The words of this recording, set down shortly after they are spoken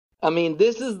I mean,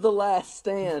 this is the last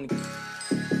stand.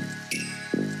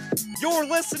 You're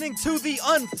listening to The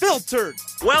Unfiltered.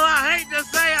 Well, I hate to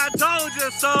say I told you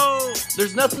so.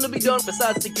 There's nothing to be done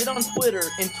besides to get on Twitter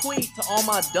and tweet to all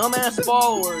my dumbass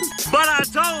followers. But I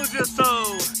told you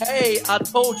so. Hey, I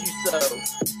told you so.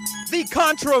 The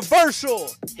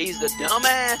Controversial. He's a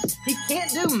dumbass. He can't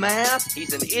do math.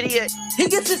 He's an idiot. He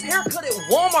gets his haircut at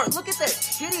Walmart. Look at that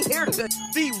shitty haircut.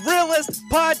 The realest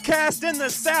podcast in the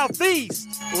Southeast.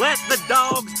 Let the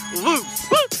dogs loose.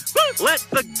 Let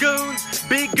the goons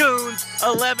be goons.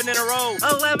 11 in a row.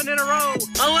 11 in a row.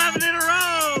 11 in a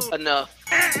row. Enough.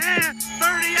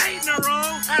 38 in a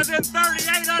row. As in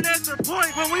 38 unanswered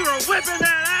points when we were whipping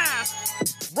that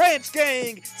ass. Ranch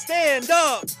Gang, stand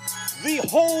up. The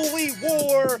holy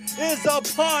war is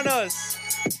upon us.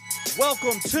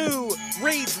 Welcome to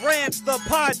Reed's Ranch, the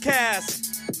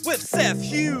podcast with Seth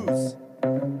Hughes.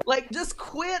 Like, just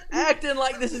quit acting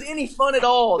like this is any fun at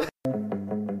all.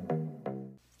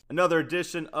 Another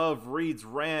edition of Reed's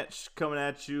Ranch coming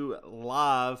at you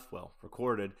live, well,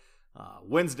 recorded,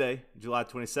 Wednesday, July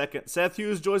 22nd. Seth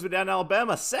Hughes joins me down in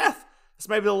Alabama. Seth, this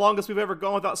may be the longest we've ever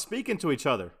gone without speaking to each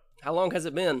other. How long has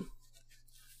it been?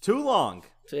 Too long.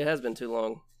 It has been too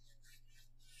long.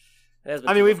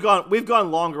 We've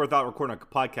gone longer without recording a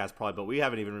podcast probably, but we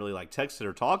haven't even really texted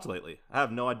or talked lately. I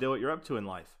have no idea what you're up to in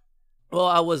life. Well,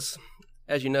 I was,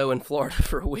 as you know, in Florida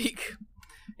for a week,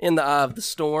 in the eye of the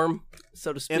storm,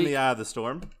 so to speak. In the eye of the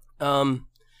storm.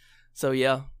 So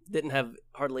yeah, didn't have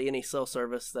hardly any cell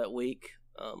service that week,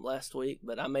 last week,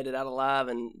 but I made it out alive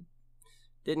and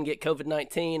didn't get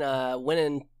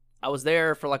COVID-19. I was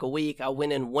there for like a week. I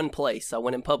went in one place. I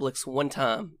went in Publix one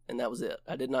time, and that was it.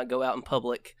 I did not go out in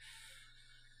public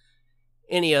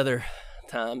any other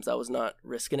times. I was not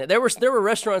risking it. There were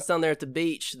restaurants down there at the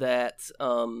beach that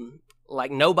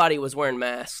nobody was wearing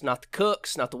masks. Not the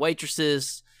cooks, not the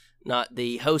waitresses, not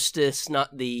the hostess,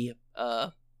 not the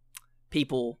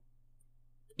people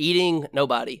eating.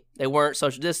 Nobody. They weren't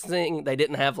social distancing. They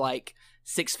didn't have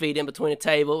 6 feet in between a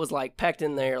table. It was packed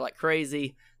in there like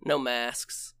crazy. No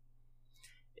masks.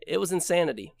 It was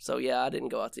insanity. So yeah, I didn't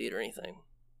go out to eat or anything.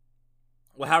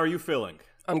 Well, how are you feeling?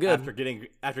 I'm good.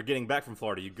 After getting back from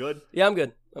Florida, you good? Yeah, I'm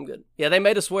good. Yeah, they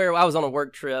made us wear. I was on a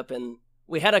work trip, and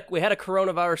we had a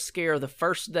coronavirus scare the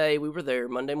first day we were there,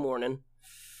 Monday morning.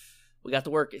 We got to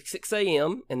work at 6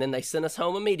 a.m., and then they sent us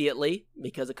home immediately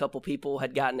because a couple people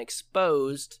had gotten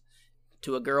exposed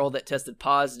to a girl that tested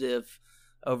positive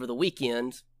over the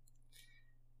weekend,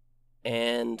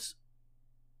 and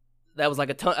that was a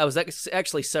ton. I was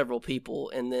actually several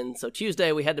people, and then so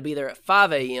Tuesday we had to be there at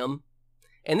 5 a.m.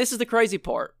 And this is the crazy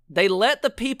part. They let the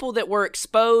people that were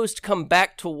exposed come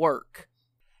back to work.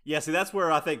 Yeah, see, that's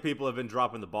where I think people have been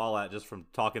dropping the ball at, just from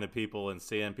talking to people and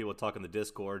seeing people talk in the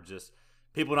Discord. Just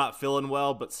people not feeling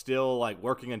well, but still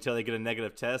working until they get a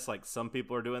negative test. Some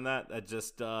people are doing that. That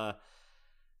just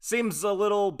seems a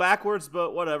little backwards,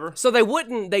 but whatever. So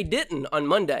they didn't on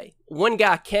Monday. One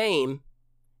guy came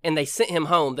and they sent him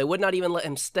home. They would not even let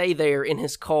him stay there in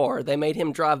his car. They made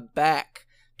him drive back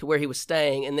to where he was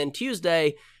staying. And then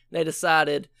Tuesday, they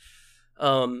decided,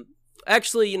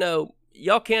 actually,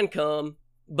 y'all can come,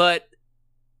 but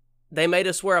they made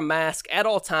us wear a mask at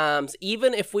all times,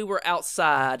 even if we were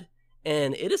outside,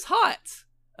 and it is hot,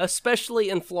 especially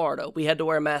in Florida. We had to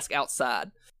wear a mask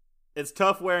outside. It's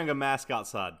tough wearing a mask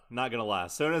outside, not going to lie.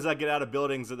 As soon as I get out of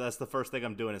buildings, that's the first thing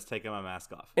I'm doing is taking my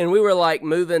mask off. And we were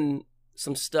moving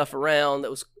some stuff around that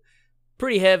was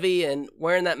pretty heavy and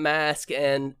wearing that mask.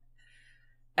 And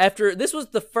this was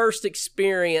the first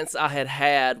experience I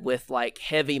had with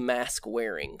heavy mask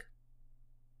wearing.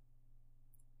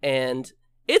 And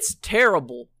it's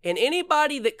terrible. And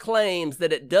anybody that claims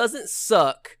that it doesn't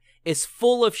suck is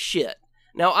full of shit.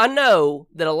 Now, I know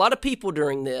that a lot of people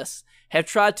during this have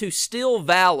tried to steal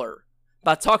valor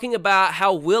by talking about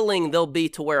how willing they'll be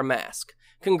to wear a mask.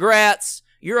 Congrats,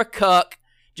 you're a cuck.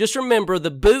 Just remember,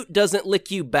 the boot doesn't lick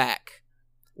you back.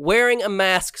 Wearing a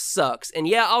mask sucks. And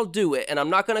yeah, I'll do it, and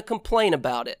I'm not going to complain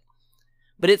about it.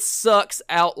 But it sucks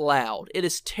out loud. It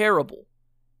is terrible.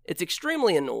 It's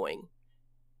extremely annoying.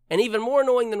 And even more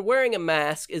annoying than wearing a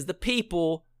mask is the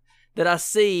people that I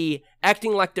see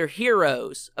acting like they're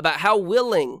heroes about how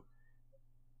willing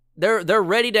they're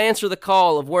ready to answer the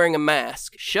call of wearing a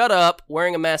mask. Shut up.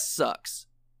 Wearing a mask sucks.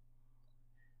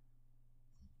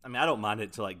 I mean, I don't mind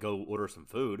it to go order some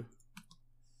food.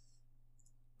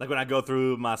 When I go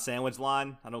through my sandwich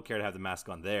line, I don't care to have the mask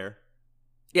on there.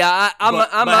 Yeah,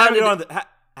 I'm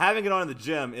having it on in the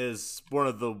gym is one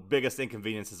of the biggest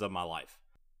inconveniences of my life.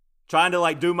 Trying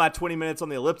to do my 20 minutes on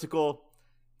the elliptical,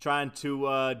 trying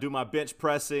to do my bench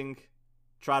pressing,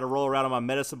 try to roll around on my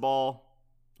medicine ball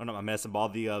or not my medicine ball,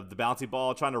 the bouncy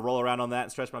ball, trying to roll around on that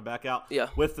and stretch my back out Yeah.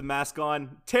 with the mask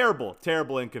on. Terrible,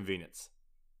 terrible inconvenience.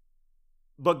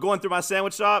 But going through my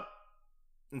sandwich shop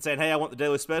and saying, hey, I want the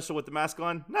daily special with the mask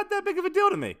on, not that big of a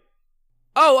deal to me.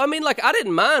 Oh, I mean, like, I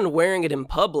didn't mind wearing it in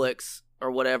Publix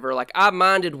or whatever. Like, I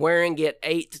minded wearing it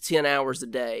 8 to 10 hours a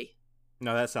day.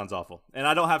 No, that sounds awful. And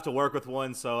I don't have to work with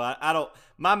one, so I don't.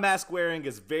 My mask wearing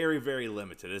is very, very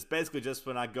limited. It's basically just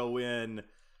when I go in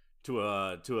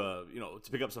to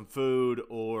pick up some food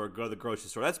or go to the grocery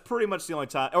store. That's pretty much the only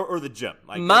time, or the gym.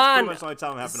 Like, that's pretty much the only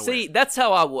time I'm having to wear. See, that's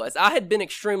how I was. I had been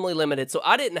extremely limited, so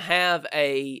I didn't have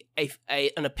an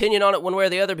opinion on it one way or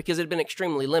the other because it had been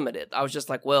extremely limited. I was just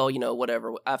like, well,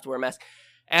 whatever. I have to wear a mask.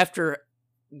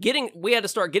 We had to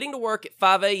start getting to work at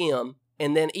 5 a.m.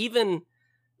 and then even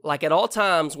like at all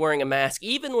times wearing a mask,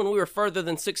 even when we were further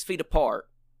than 6 feet apart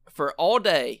for all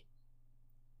day.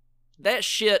 That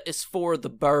shit is for the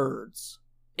birds.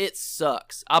 It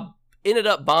sucks. I ended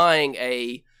up buying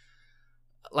it's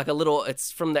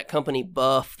from that company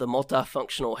Buff, the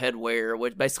multifunctional headwear,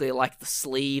 which basically like the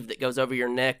sleeve that goes over your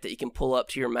neck that you can pull up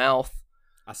to your mouth.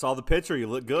 I saw the picture. You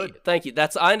look good. Thank you.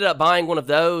 I ended up buying one of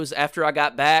those after I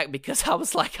got back because I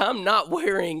was like, I'm not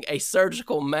wearing a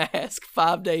surgical mask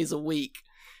 5 days a week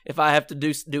if I have to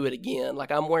do it again. Like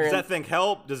I'm wearing. Does that thing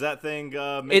help? Does that thing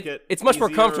make it? It's much more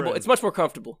easier comfortable. and- It's much more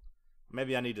comfortable.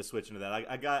 Maybe I need to switch into that.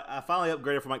 I finally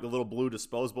upgraded from like the little blue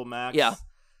disposable max. Yeah.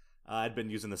 I'd been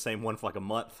using the same one for like a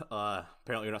month.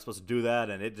 Apparently you're not supposed to do that,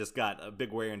 and it just got a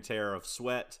big wear and tear of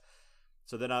sweat.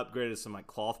 So then I upgraded to some like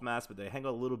cloth masks, but they hang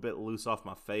a little bit loose off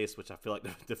my face, which I feel like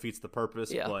defeats the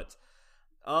purpose. Yeah. But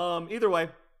either way,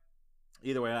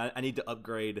 I need to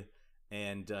upgrade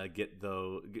and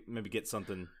get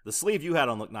something. The sleeve you had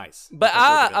on looked nice. But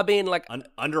It mean, like,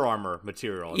 Under Armour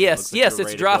material. Yes, It looks like you're it's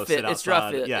ready to dry go fit. sit It's dry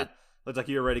outside. fit. Yeah, looks like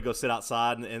you're ready to go sit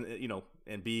outside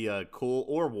and be cool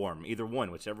or warm, either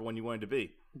one, whichever one you wanted to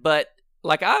be. but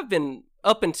like I've been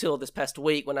up until this past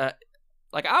week when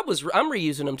I'm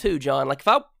reusing them too, John. Like if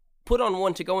I put on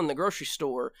one to go in the grocery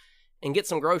store and get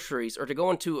some groceries, or to go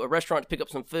into a restaurant to pick up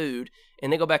some food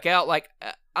and then go back out, like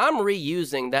I'm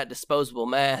reusing that disposable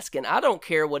mask, and I don't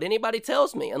care what anybody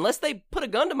tells me. Unless they put a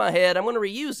gun to my head, I'm going to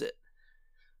reuse it.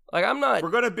 Like I'm not.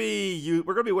 We're gonna be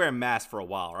wearing masks for a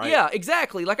while, right? Yeah,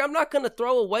 exactly. Like I'm not going to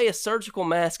throw away a surgical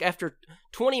mask after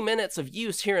 20 minutes of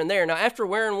use here and there. Now, after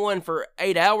wearing one for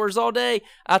 8 hours all day,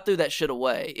 I threw that shit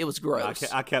away. It was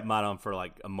gross. I kept mine on for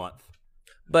like a month.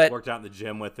 But Worked out in the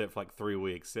gym with it for like 3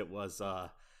 weeks. It was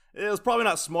probably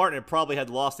not smart, and it probably had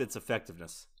lost its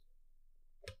effectiveness.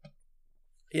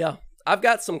 yeah, I've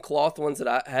got some cloth ones that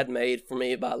I had made for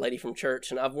me by a lady from church,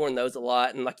 and I've worn those a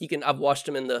lot. And like I've washed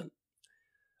them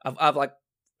I've like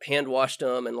hand washed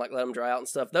them and like let them dry out and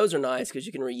stuff. Those are nice because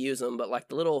you can reuse them. But like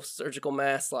the little surgical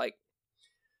masks, like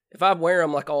if I wear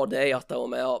them like all day, I'll throw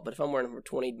them out. But if I'm wearing them for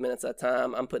 20 minutes at a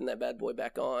time, I'm putting that bad boy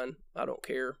back on. I don't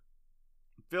care.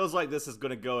 Feels like this is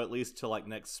going to go at least till like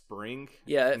next spring.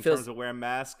 Yeah, it in feels. terms of wearing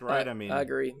masks, right? I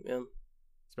agree. Yeah.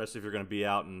 Especially if you're going to be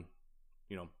out in,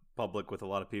 public with a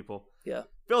lot of people. Yeah.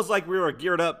 Feels like we were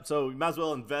geared up, so we might as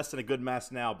well invest in a good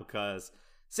mask now because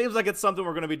seems like it's something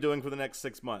we're going to be doing for the next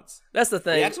 6 months. That's the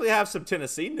thing. We actually have some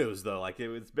Tennessee news though. Like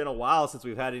it's been a while since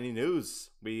we've had any news.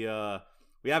 We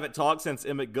haven't talked since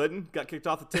Emmett Gooden got kicked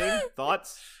off the team.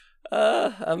 Thoughts?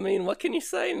 I mean, what can you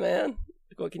say, man?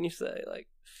 What can you say? Like,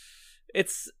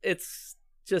 it's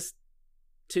just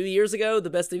 2 years ago, the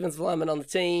best defensive lineman on the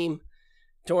team,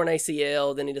 torn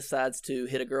ACL, then he decides to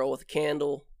hit a girl with a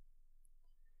candle.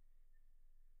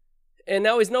 And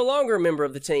now he's no longer a member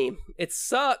of the team. It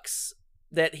sucks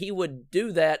that he would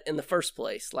do that in the first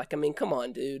place. Like, I mean, come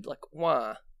on, dude. Like,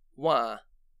 why?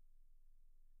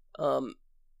 And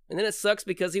then it sucks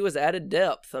because he was added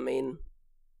depth. I mean,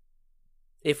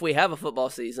 if we have a football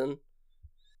season.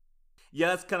 Yeah,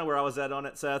 that's kind of where I was at on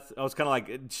it, Seth. I was kind of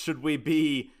like, should we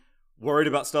be worried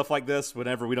about stuff like this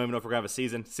whenever we don't even know if we're going to have a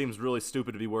season? It seems really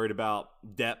stupid to be worried about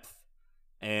depth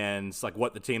and it's like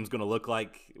what the team's going to look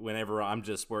like whenever I'm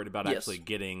just worried about actually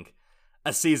getting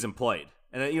a season played.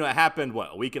 And it happened,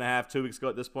 a week and a half, 2 weeks ago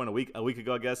at this point, a week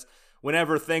ago, I guess,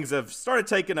 whenever things have started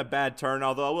taking a bad turn.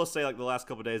 Although I will say, like, the last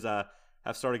couple of days, I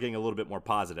have started getting a little bit more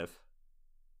positive.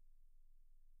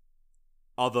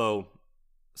 Although,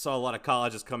 saw a lot of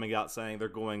colleges coming out saying they're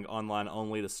going online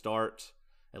only to start,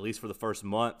 at least for the first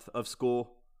month of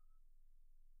school.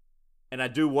 And I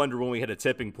do wonder when we hit a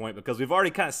tipping point, because we've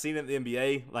already kind of seen it in the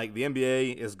NBA. Like, the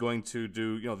NBA is going to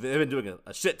do, they've been doing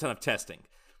a shit ton of testing.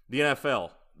 The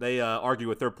NFL, they argue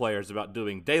with their players about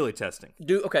doing daily testing.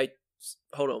 Okay,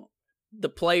 hold on. The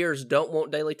players don't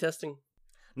want daily testing?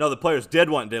 No, the players did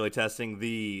want daily testing.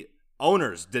 The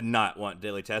owners did not want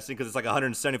daily testing because it's like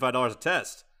 $175 a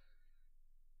test.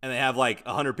 And they have like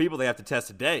 100 people they have to test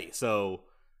a day. So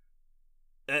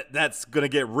that's going to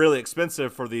get really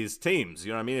expensive for these teams.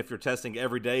 You know what I mean? If you're testing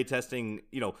every day, testing,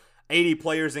 80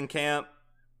 players in camp,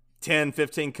 10,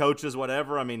 15 coaches,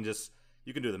 whatever. I mean, just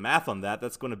you can do the math on that.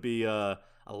 That's going to be a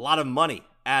lot of money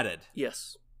added.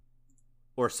 Yes.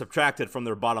 Or subtracted from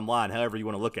their bottom line, however you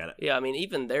want to look at it. Yeah, I mean,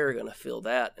 even they're going to feel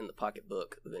that in the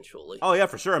pocketbook eventually. Oh, yeah,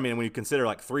 for sure. I mean, when you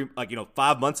consider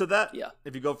 5 months of that, yeah.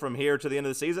 If you go from here to the end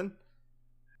of the season.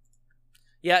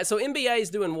 Yeah, so NBA is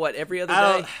doing what, every other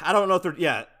day? I don't know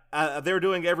if they were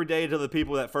doing every day to the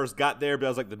people that first got there, but I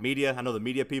was like the media. I know the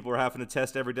media people were having to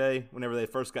test every day whenever they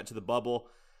first got to the bubble.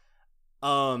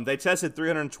 They tested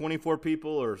 324 people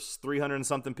or 300 and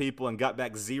something people and got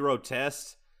back 0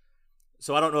 tests.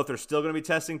 So I don't know if they're still going to be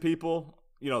testing people,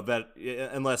 that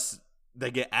unless they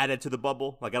get added to the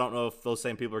bubble. Like, I don't know if those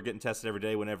same people are getting tested every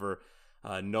day whenever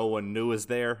no one new is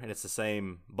there and it's the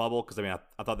same bubble. Because,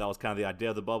 I thought that was kind of the idea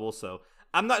of the bubble. So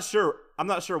I'm not sure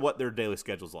what their daily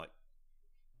schedule's like.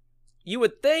 You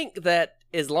would think that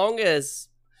as long as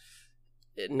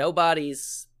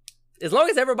everybody's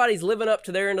living up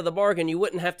to their end of the bargain, you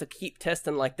wouldn't have to keep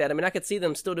testing like that. I mean, I could see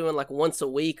them still doing like once a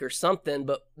week or something,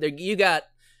 but you got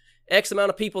X amount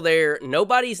of people there,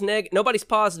 nobody's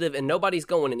positive, and nobody's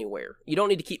going anywhere. You don't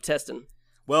need to keep testing.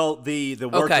 Well, the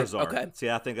workers are. Okay. See,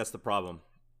 I think that's the problem.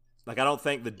 Like, I don't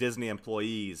think the Disney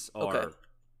employees are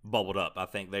bubbled up. I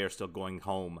think they are still going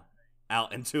home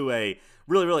out into a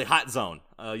really, really hot zone,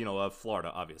 of Florida,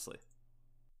 obviously.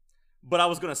 But I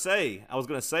was gonna say,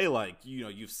 like,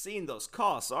 you've seen those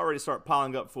costs already start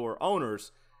piling up for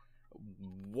owners.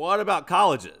 What about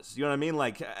colleges? You know what I mean?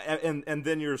 Like, and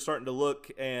then you're starting to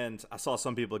look, and I saw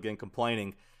some people again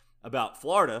complaining about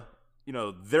Florida.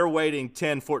 They're waiting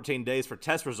 10, 14 days for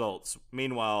test results.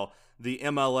 Meanwhile, the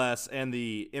MLS and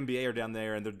the NBA are down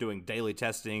there, and they're doing daily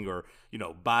testing or,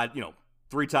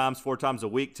 3 times, 4 times a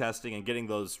week testing and getting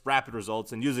those rapid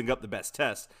results and using up the best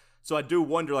tests. So I do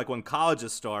wonder, like, when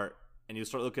colleges start and you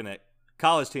start looking at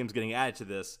college teams getting added to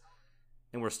this,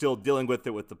 and we're still dealing with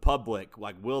it with the public,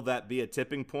 like, will that be a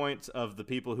tipping point of the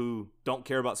people who don't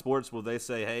care about sports? Will they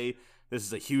say, hey, this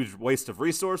is a huge waste of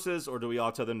resources? Or do we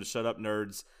all tell them to shut up,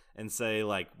 nerds, and say,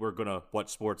 like, we're going to watch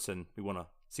sports and we want to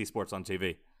see sports on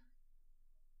TV?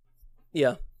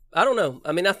 Yeah. I don't know.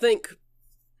 I mean, I think,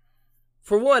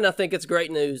 for one, I think it's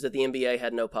great news that the NBA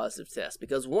had no positive tests,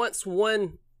 because once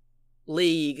one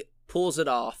league pulls it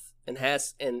off and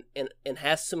has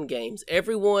some games,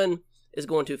 everyone is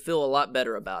going to feel a lot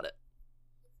better about it.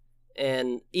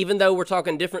 And even though we're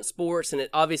talking different sports and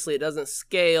it doesn't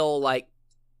scale, like,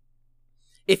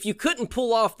 if you couldn't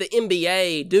pull off the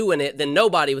NBA doing it, then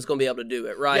nobody was going to be able to do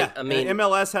it, right? Yeah, I mean, and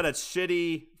MLS had a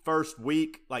shitty first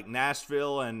week, like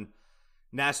Nashville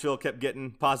kept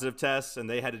getting positive tests and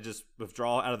they had to just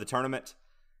withdraw out of the tournament.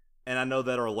 And I know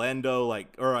that Orlando, I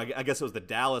guess it was the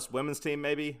Dallas women's team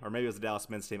maybe, or maybe it was the Dallas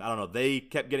men's team. I don't know. They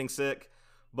kept getting sick.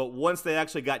 But once they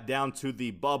actually got down to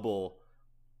the bubble,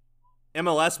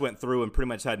 MLS went through and pretty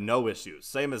much had no issues.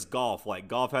 Same as golf. Like,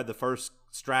 golf had the first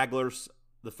stragglers,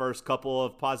 the first couple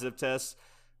of positive tests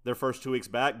their first 2 weeks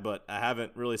back, but I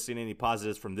haven't really seen any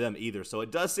positives from them either. So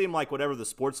it does seem like whatever the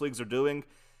sports leagues are doing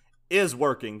is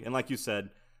working. And like you said,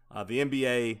 the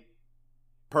NBA,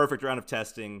 perfect round of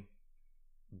testing.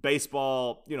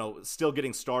 Baseball, still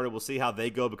getting started. We'll see how they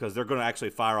go because they're going to actually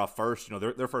fire off first.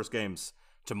 Their first game's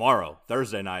tomorrow,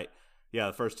 Thursday night. Yeah,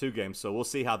 the first 2 games. So we'll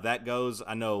see how that goes.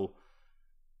 I know,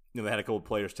 they had a couple of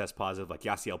players test positive, like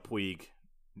Yasiel Puig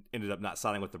ended up not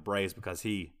signing with the Braves because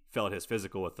he failed his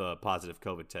physical with a positive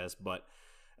COVID test. But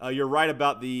you're right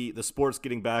about the sports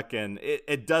getting back, and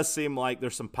it does seem like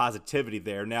there's some positivity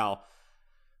there. Now,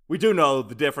 we do know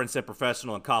the difference in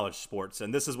professional and college sports,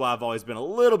 and this is why I've always been a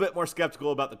little bit more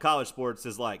skeptical about the college sports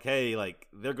is like, hey, like,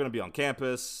 they're going to be on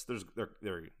campus.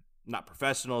 They're not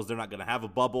professionals. They're not going to have a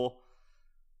bubble.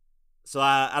 So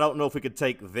I don't know if we could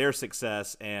take their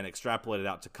success and extrapolate it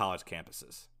out to college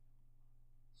campuses.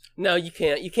 No, you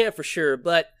can't. You can't for sure.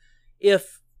 But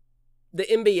if the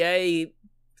NBA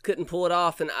couldn't pull it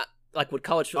off, and would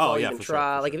college football even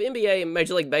try? Sure. Like, if NBA and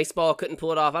Major League Baseball couldn't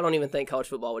pull it off, I don't even think college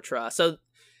football would try. So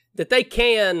that they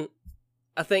can,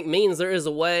 I think, means there is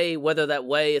a way. Whether that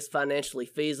way is financially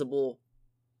feasible,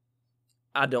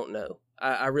 I don't know.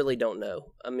 I really don't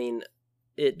know. I mean,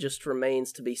 it just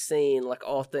remains to be seen, like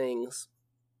all things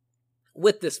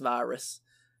with this virus.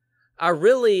 I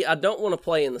don't want to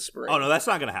play in the spring. Oh, no, that's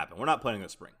not going to happen. We're not playing in the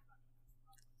spring.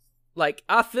 Like,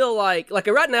 I feel like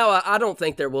right now, I don't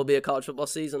think there will be a college football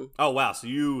season. Oh, wow. So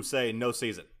you say no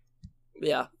season.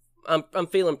 Yeah. I'm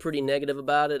feeling pretty negative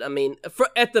about it. I mean,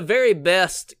 at the very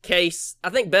best case, I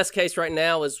think best case right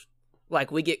now is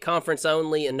like we get conference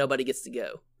only and nobody gets to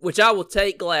go, which I will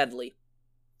take gladly.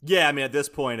 Yeah, I mean, at this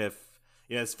point,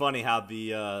 it's funny how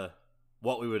the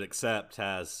what we would accept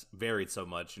has varied so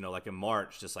much. Like in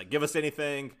March, just like give us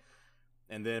anything,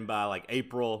 and then by like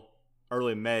April,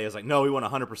 early May, it's like no, we want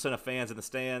 100% of fans in the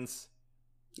stands.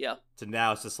 Yeah. To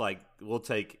now, it's just like we'll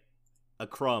take a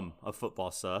crumb of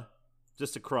football, sir.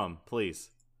 Just a crumb, please.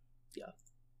 Yeah.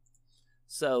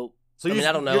 So I mean,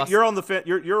 I don't know. You're on the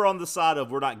you're on the side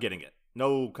of we're not getting it.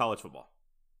 No college football.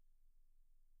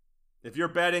 If you're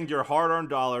betting your hard-earned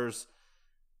dollars,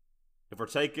 if we're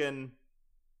taking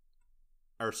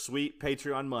our sweet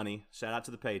Patreon money, shout out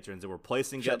to the patrons, and we're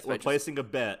placing a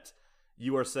bet,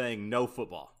 you are saying no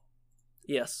football.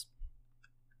 Yes.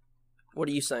 What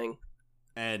are you saying?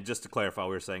 And just to clarify,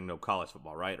 we were saying no college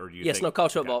football, right? Or do you? Yes, think, no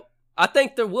college football. I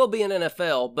think there will be an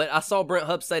NFL, but I saw Brent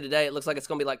Hubb say today it looks like it's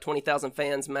going to be like 20,000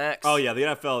 fans max. Oh, yeah, the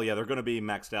NFL, they're going to be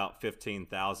maxed out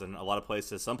 15,000. A lot of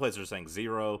places, some places are saying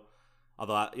 0.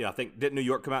 Although, I think, didn't New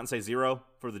York come out and say 0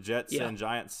 for the Jets and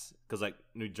Giants? Because, like,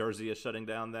 New Jersey is shutting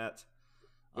down that.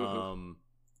 Mm-hmm.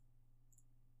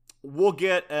 We'll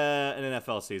get an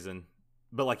NFL season,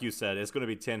 but like you said, it's going to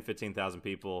be 10,000, 15,000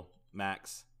 people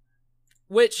max.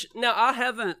 Which, now, I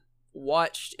haven't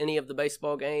watched any of the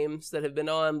baseball games that have been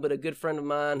on, but a good friend of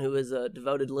mine who is a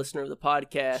devoted listener of the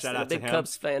podcast and a big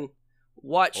Cubs fan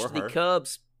watched the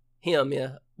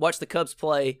Cubs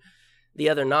play the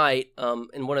other night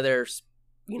in one of their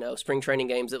spring training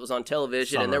games that was on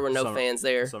television, and there were no fans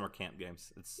there. Summer camp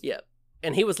games.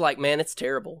 And he was like, man, it's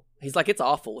terrible. He's like, it's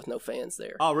awful with no fans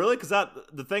there. Oh, really? Because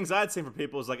the things I'd seen from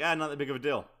people was like, not that big of a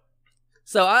deal.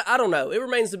 So I don't know. It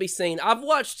remains to be seen. I've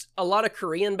watched a lot of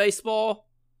Korean baseball.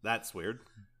 That's weird.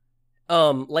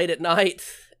 Late at night.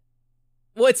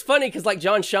 Well, it's funny because like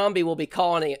John Shambi will be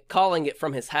calling it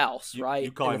from his house, right?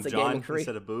 You call him John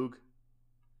instead of Boog?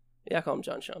 Yeah, I call him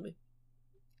John Shambi.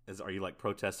 Are you like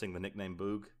protesting the nickname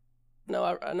Boog? No,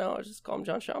 I just call him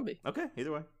John Shambi. Okay,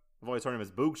 either way. I've always heard him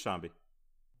as Boog Shambi.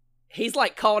 He's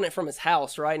like calling it from his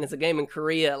house, right? And it's a game in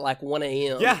Korea at like 1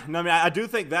 a.m. Yeah, no, I mean, I do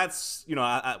think that's,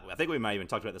 I think we might even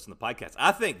talked about this in the podcast.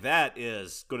 I think that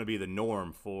is going to be the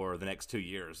norm for the next 2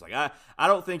 years. Like, I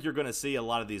don't think you're going to see a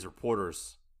lot of these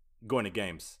reporters going to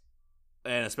games,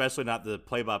 and especially not the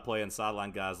play-by-play and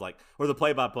sideline guys, or the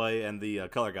play-by-play and the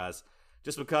color guys,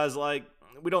 just because, like,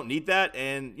 we don't need that.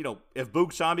 And, if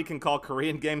Boog Shambi can call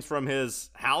Korean games from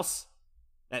his house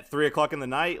at 3 o'clock in the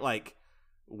night, like,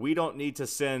 we don't need to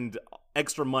send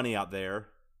extra money out there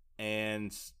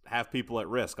and have people at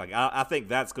risk. Like, I think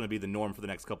that's going to be the norm for the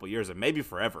next couple of years, and maybe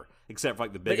forever, except for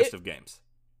like the biggest of games.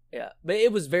 Yeah, but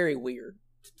it was very weird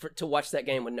to watch that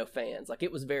game with no fans. Like,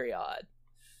 it was very odd.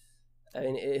 I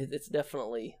mean, it's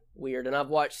definitely weird. And I've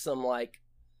watched for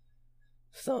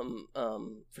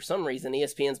some reason,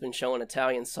 ESPN's been showing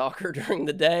Italian soccer during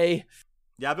the day.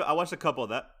 Yeah, I watched a couple of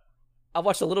that. I've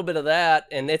watched a little bit of that,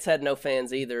 and it's had no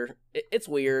fans either. It's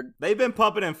weird. They've been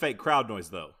pumping in fake crowd noise,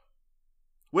 though,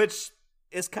 which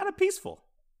is kind of peaceful.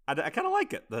 I kind of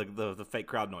like it, the fake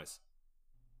crowd noise.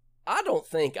 I don't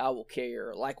think I will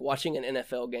care, like watching an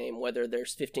NFL game, whether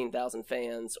there's 15,000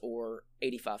 fans or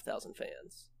 85,000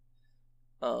 fans.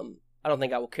 I don't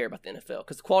think I will care about the NFL,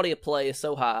 because the quality of play is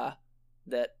so high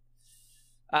that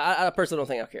I personally don't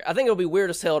think I'll care. I think it'll be weird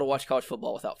as hell to watch college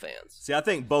football without fans. See, I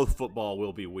think both football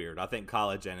will be weird. I think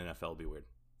college and NFL will be weird.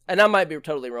 And I might be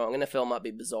totally wrong. NFL might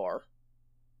be bizarre.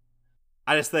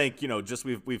 I just think,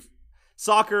 we've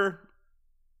soccer,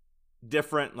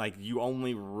 different. Like, you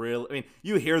only really, I mean,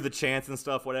 you hear the chants and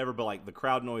stuff, whatever, but like the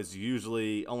crowd noise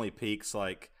usually only peaks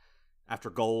like after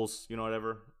goals,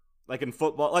 whatever. Like in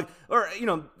football,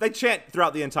 they chant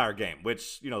throughout the entire game,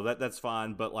 which, that's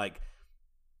fine, but like,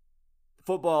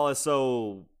 football is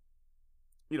so,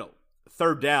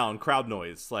 third down crowd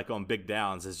noise, like on big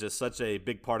downs, is just such a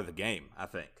big part of the game, I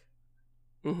think.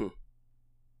 Mm-hmm.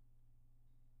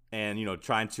 And,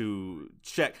 trying to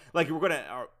check, like,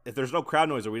 if there's no crowd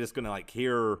noise, are we just going to, like,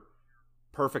 hear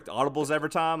perfect audibles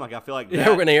every time? Like, I feel like we're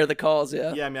going to hear the calls,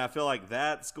 yeah. Yeah, I mean, I feel like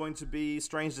that's going to be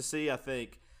strange to see. I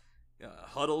think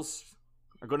huddles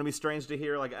are going to be strange to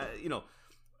hear. Like,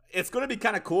 it's going to be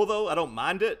kind of cool, though. I don't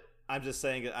mind it. I'm just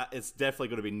saying it's definitely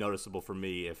going to be noticeable for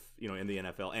me if, in the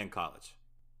NFL and college.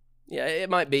 Yeah, it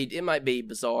might be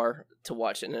bizarre to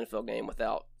watch an NFL game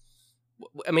without.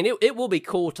 I mean, it will be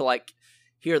cool to like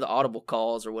hear the audible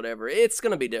calls or whatever. It's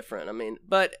going to be different. I mean,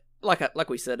 but like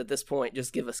we said, at this point,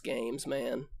 just give us games,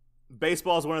 man.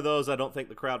 Baseball is one of those I don't think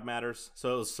the crowd matters.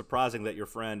 So it was surprising that your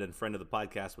friend and friend of the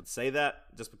podcast would say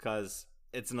that, just because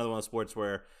it's another one of the sports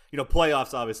where,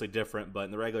 playoffs obviously different, but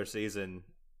in the regular season,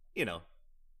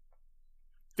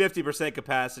 50%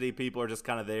 capacity, people are just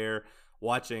kind of there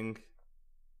watching.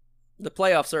 The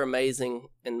playoffs are amazing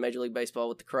in Major League Baseball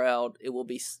with the crowd. It will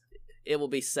be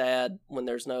sad when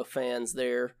there's no fans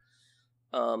there.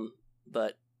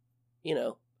 But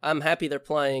I'm happy they're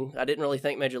playing. I didn't really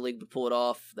think Major League would pull it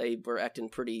off. They were acting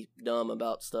pretty dumb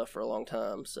about stuff for a long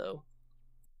time. So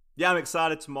yeah, I'm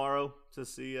excited tomorrow to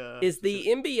see. Is the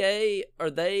NBA?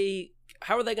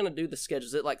 How are they going to do the schedule?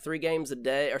 Is it like 3 games a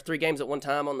day or 3 games at one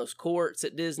time on those courts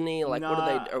at Disney? Like, what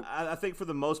are they? I think for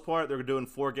the most part they're doing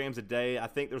 4 games a day. I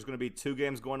think there's going to be 2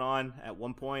 games going on at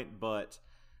one point, but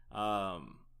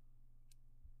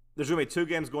there's going to be 2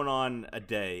 games going on a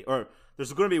day, or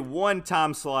there's going to be 1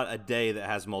 time slot a day that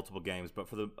has multiple games. But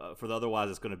for the otherwise,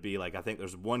 it's going to be like, I think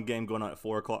there's 1 game going on at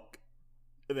 4:00,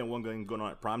 and then 1 game going on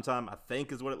at prime time. I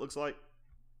think is what it looks like.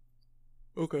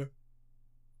 Okay.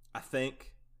 I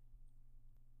think.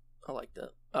 I like that.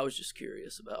 I was just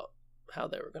curious about how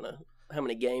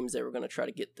many games they were gonna try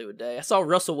to get through a day. I saw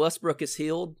Russell Westbrook is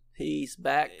healed. He's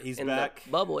back. He's in back. The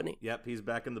bubble, isn't he? Yep, he's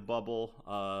back in the bubble.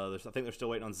 I think they're still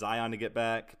waiting on Zion to get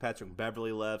back. Patrick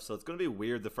Beverly left, so it's going to be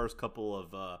weird. The first couple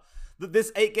of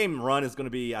this 8-game run is going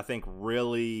to be, I think,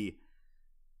 really.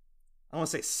 I don't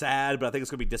want to say sad, but I think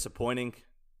it's going to be disappointing.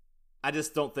 I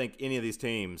just don't think any of these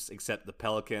teams, except the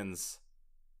Pelicans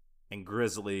and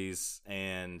Grizzlies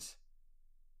and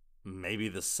maybe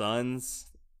the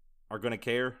Suns, are going to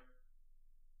care.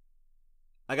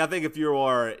 Like, I think if you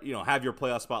are, have your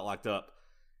playoff spot locked up,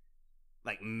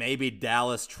 like maybe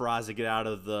Dallas tries to get out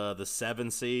of the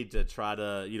 7 seed to try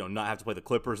to, not have to play the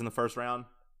Clippers in the first round.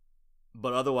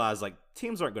 But otherwise, like,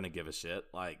 teams aren't going to give a shit.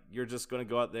 Like, you're just going to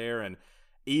go out there and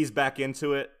ease back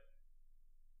into it.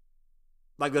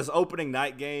 Like, this opening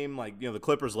night game, like, the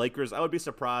Clippers-Lakers, I would be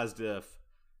surprised if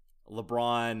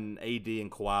LeBron, AD, and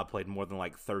Kawhi played more than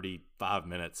like 35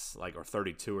 minutes, like, or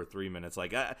 32 or 3 minutes.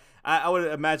 Like, I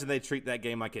would imagine they treat that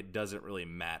game like it doesn't really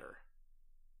matter.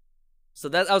 So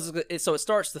it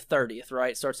starts the 30th,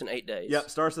 right? It starts in 8 days. Yep,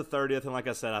 starts the 30th, and like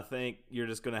I said, I think you're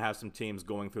just going to have some teams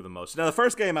going through the motions. Now, the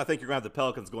first game, I think you're going to have the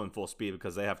Pelicans going full speed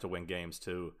because they have to win games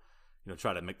to,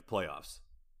 try to make the playoffs.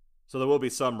 So there will be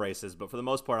some races, but for the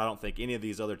most part, I don't think any of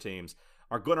these other teams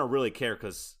are going to really care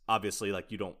because obviously,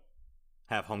 like, you don't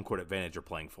have home court advantage you're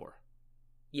playing for.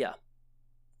 Yeah,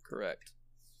 correct.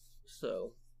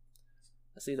 So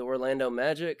I see the Orlando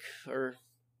Magic are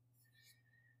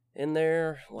in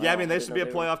there. Wow, yeah, I mean, they should be a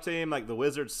playoff team. Like, the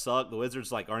Wizards suck. The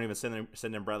Wizards, like, aren't even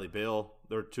sending Bradley Beal.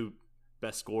 Their 2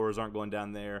 best scorers aren't going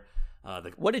down there.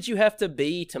 What did you have to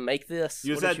be to make this?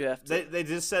 They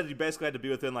just said you basically had to be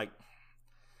within, like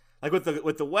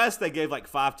with the West, they gave like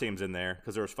 5 teams in there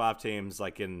because there was 5 teams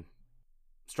like in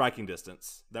striking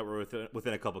distance that were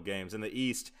within a couple games. In the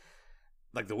East,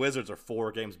 like, the Wizards are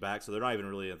 4 games back, so they're not even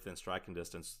really within striking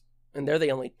distance. And they're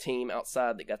the only team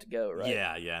outside that got to go, right?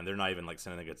 Yeah, and they're not even like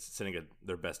sending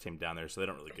their best team down there, so they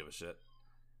don't really give a shit.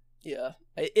 Yeah,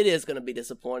 it is going to be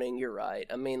disappointing. You're right.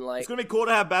 I mean, like, it's going to be cool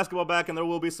to have basketball back, and there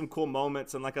will be some cool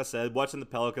moments. And like I said, watching the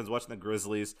Pelicans, watching the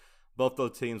Grizzlies, both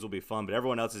those teams will be fun. But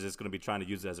everyone else is just going to be trying to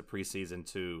use it as a preseason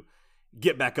to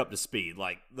get back up to speed.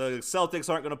 Like, the Celtics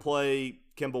aren't going to play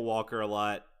Kemba Walker a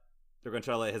lot. They're going to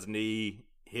try to let his knee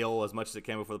heal as much as it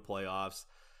can before the playoffs.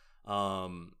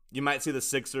 You might see the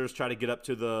Sixers try to get up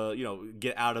to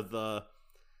get out of the.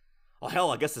 Oh, hell,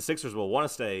 I guess the Sixers will want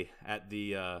to stay at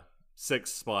the 6th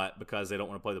spot because they don't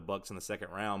want to play the Bucks in the second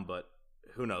round, but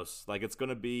who knows? Like, it's going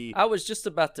to be. I was just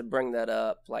about to bring that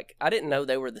up. Like, I didn't know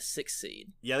they were the 6th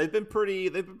seed. Yeah, they've been pretty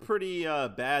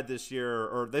bad this year,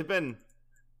 or they've been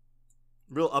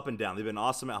real up and down. They've been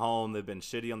awesome at home. They've been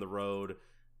shitty on the road.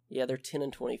 Yeah, they're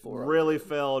 10-24. Really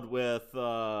failed with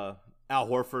Al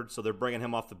Horford, so they're bringing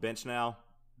him off the bench now.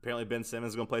 Apparently, Ben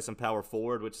Simmons is going to play some power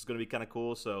forward, which is going to be kind of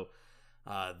cool. So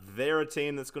they're a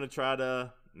team that's going to try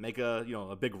to make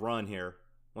a big run here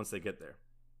once they get there.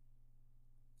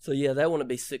 So yeah, they want to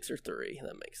be 6 or 3.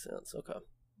 That makes sense. Okay.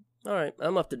 All right,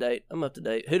 I'm up to date.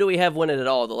 Who do we have winning it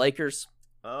all? The Lakers?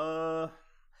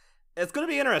 It's going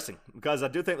to be interesting because I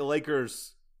do think the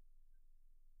Lakers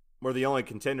were the only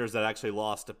contenders that actually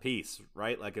lost a piece,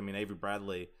 right? Like, I mean, Avery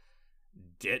Bradley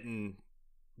didn't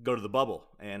go to the bubble,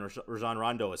 and Rajon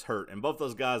Rondo is hurt, and both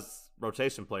those guys,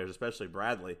 rotation players, especially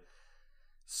Bradley.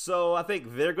 So I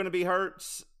think they're going to be hurt,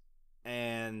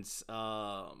 and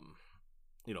Kawhi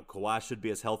should be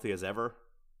as healthy as ever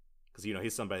because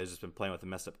he's somebody who's just been playing with a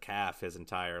messed up calf his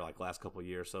entire last couple of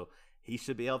years, so he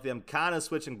should be healthy. I'm kind of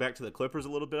switching back to the Clippers a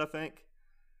little bit, I think,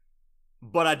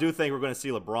 but I do think we're going to see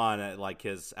LeBron at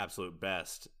his absolute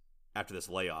best after this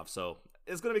layoff. So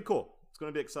it's going to be cool. It's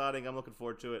going to be exciting. I'm looking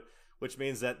forward to it, which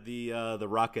means that the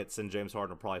Rockets and James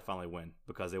Harden will probably finally win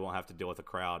because they won't have to deal with a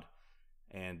crowd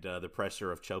and the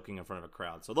pressure of choking in front of a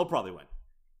crowd. So they'll probably win.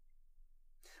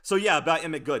 So, yeah, about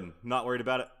Emmett Gooden. Not worried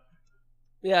about it?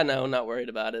 Yeah, no, not worried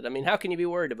about it. I mean, how can you be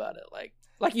worried about it?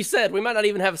 Like you said, we might not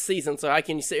even have a season, so how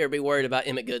can you sit here and be worried about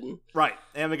Emmett Gooden? Right.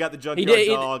 And we got the Junkyard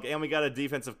Dog, and we got a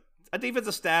defensive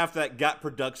staff that got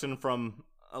production from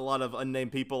a lot of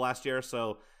unnamed people last year,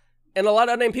 so... And a lot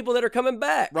of unnamed people that are coming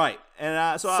back. Right.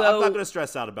 And so I'm not going to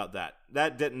stress out about that.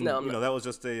 That didn't, that was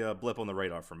just a blip on the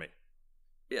radar for me.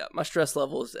 Yeah, my stress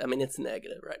level is, it's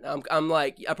negative right now. I'm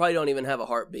like, I probably don't even have a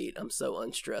heartbeat. I'm so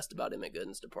unstressed about Emmett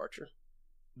Gooden's departure.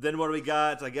 Then what do we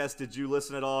got? I guess, did you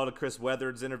listen at all to Chris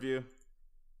Weatherd's interview?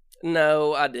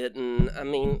 No, I didn't. I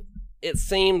mean, it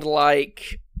seemed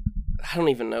like, I don't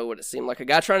even know what it seemed like. A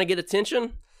guy trying to get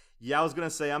attention? Yeah, I was going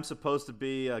to say I'm supposed to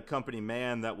be a company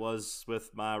man that was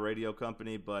with my radio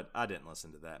company, but I didn't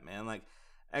listen to that, man. Like,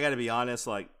 I got to be honest,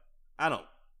 like, I don't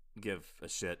give a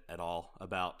shit at all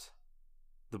about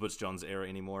the Butch Jones era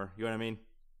anymore. You know what I mean?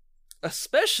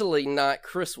 Especially not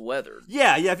Chris Weatherd.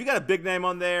 Yeah, if you got a big name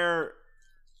on there,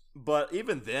 but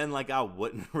even then, like, I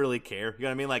wouldn't really care. You know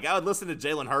what I mean? Like, I would listen to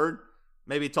Jalen Hurd,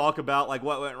 maybe talk about, like,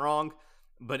 what went wrong.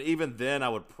 But even then, I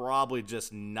would probably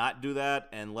just not do that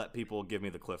and let people give me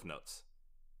the Cliff Notes.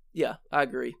 Yeah, I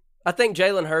agree. I think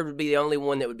Jalen Hurd would be the only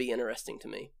one that would be interesting to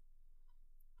me.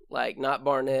 Like, not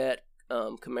Barnett,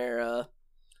 Kamara,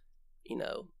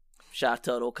 Shy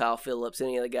Tuttle, Kyle Phillips,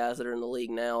 any of the guys that are in the league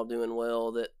now doing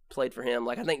well that played for him.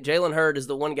 Like, I think Jalen Hurd is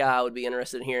the one guy I would be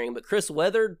interested in hearing. But Chris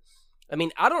Weatherd, I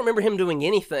don't remember him doing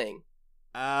anything.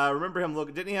 I remember him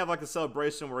didn't he have, like, a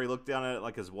celebration where he looked down at it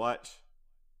like his watch?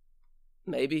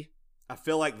 Maybe. I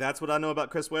feel like that's what I know about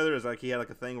Chris Weatherd is, like, he had,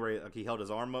 like, a thing where he held his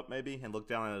arm up maybe and looked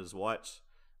down at his watch.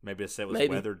 Maybe it said it was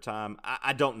Weathered time.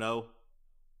 I don't know.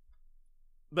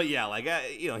 But yeah, like,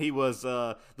 he was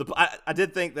I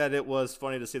did think that it was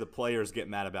funny to see the players get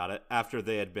mad about it after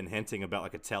they had been hinting about,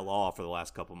 like, a tell-all for the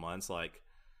last couple months. Like,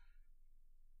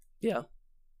 yeah.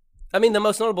 The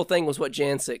most notable thing was what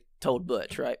Jancic told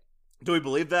Butch, right? Do we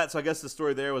believe that? So I guess the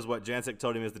story there was what Jancic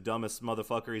told him is the dumbest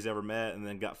motherfucker he's ever met and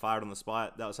then got fired on the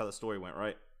spot. That was how the story went,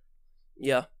 right?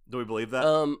 Yeah. Do we believe that?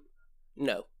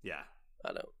 No. Yeah.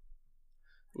 I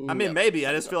don't. Maybe.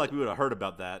 I just feel like we would have heard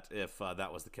about that if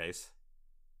that was the case.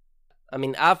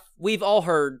 We've all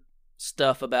heard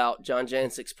stuff about John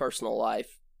Jancic's personal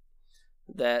life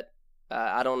that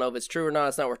I don't know if it's true or not.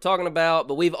 It's not what we're talking about,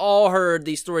 but we've all heard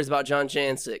these stories about John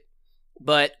Jancic.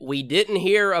 But we didn't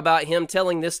hear about him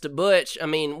telling this to Butch.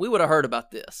 We would have heard about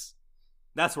this.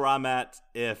 That's where I'm at.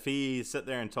 If he sat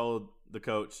there and told the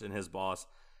coach and his boss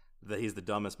that he's the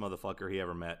dumbest motherfucker he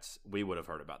ever met, we would have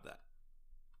heard about that.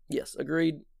 Yes,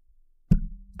 agreed.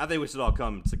 I think we should all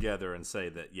come together and say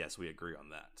that, yes, we agree on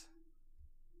that.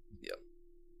 Yeah.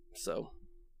 So,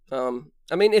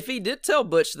 if he did tell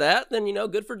Butch that, then,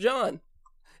 good for John.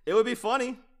 It would be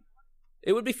funny.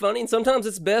 It would be funny, and sometimes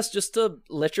it's best just to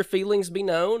let your feelings be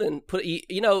known and put,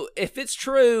 if it's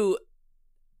true,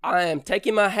 I am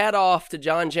taking my hat off to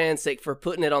John Jancic for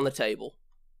putting it on the table.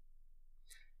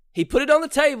 He put it on the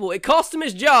table. It cost him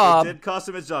his job. It did cost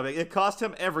him his job. It cost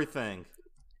him everything.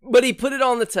 But he put it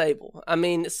on the table.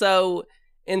 So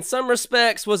in some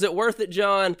respects, was it worth it,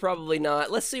 John? Probably not.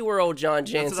 Let's see where old John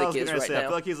Jancic is right now. I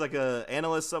feel like he's like an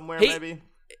analyst somewhere, maybe.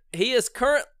 He is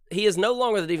no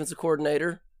longer the defensive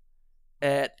coordinator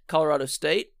at Colorado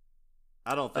State.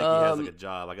 I don't think he has a good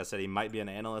job. Like I said, he might be an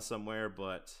analyst somewhere,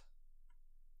 but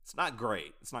it's not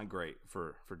great. It's not great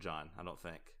for John, I don't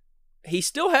think. He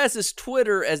still has his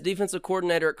Twitter as defensive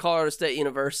coordinator at Colorado State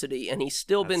University, and he's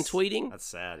still been tweeting. That's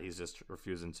sad. He's just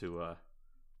refusing to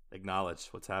acknowledge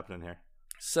what's happening here.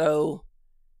 So,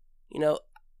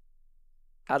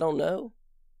 I don't know.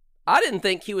 I didn't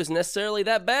think he was necessarily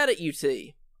that bad at UT.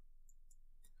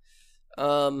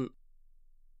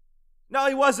 No,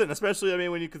 he wasn't. Especially,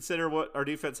 when you consider what our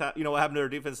defense, what happened to our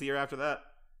defense the year after that,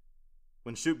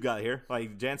 when Shoop got here.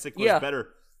 Like Jancic was better.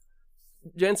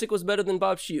 Jancic was better than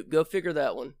Bob Shoop. Go figure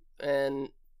that one. And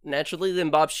naturally, then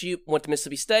Bob Shoop went to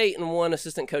Mississippi State and won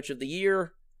Assistant Coach of the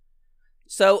Year.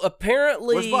 So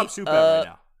apparently, where's Bob Shoop at right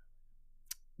now?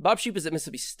 Bob Shoop is at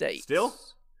Mississippi State. Still?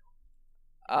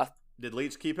 Did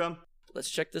Leach keep him? Let's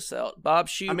check this out. Bob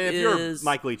Shoop if is... you're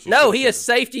Mike Leach... No, he is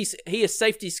safeties. He is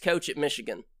safeties coach at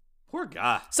Michigan. Poor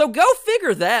guy. So go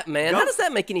figure that, man. How does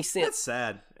that make any sense? That's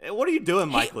sad. What are you doing,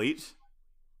 Mike Leach?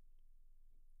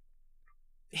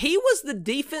 He was the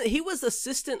defense. He was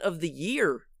assistant of the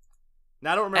year.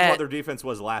 Now I don't remember what their defense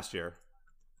was last year.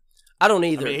 I don't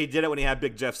either. He did it when he had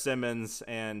Big Jeff Simmons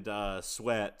and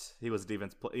Sweat. He was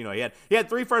defense. He had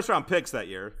 3 first-round picks that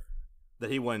year.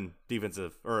 that he won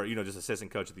defensive or just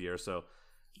assistant coach of the year. So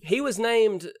he was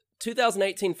named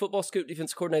 2018 Football Scoop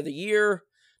Defensive Coordinator of the Year,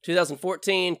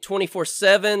 2014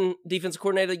 24/7 Defensive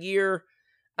Coordinator of the Year.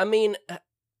 I mean,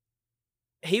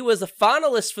 he was a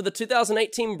finalist for the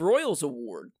 2018 Broyles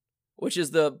Award, which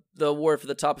is the award for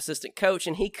the top assistant coach,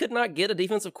 and he could not get a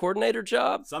defensive coordinator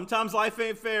job. Sometimes life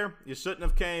ain't fair. You shouldn't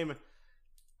have came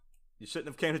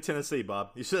to Tennessee, Bob.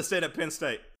 You should have stayed at Penn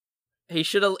State. He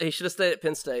should have stayed at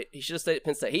Penn State.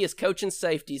 He is coaching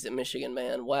safeties at Michigan,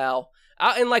 man. Wow.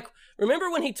 Remember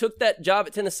when he took that job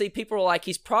at Tennessee, people were like,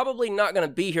 he's probably not going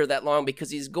to be here that long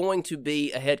because he's going to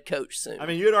be a head coach soon. I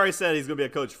mean, you had already said he's going to be a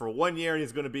coach for 1 year, and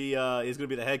he's going to be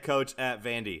the head coach at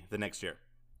Vandy the next year.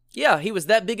 Yeah, he was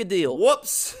that big a deal.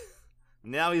 Whoops.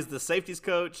 Now he's the safeties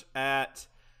coach at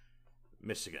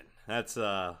Michigan. That's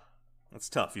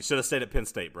tough. You should have stayed at Penn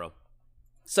State, bro.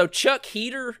 So Chuck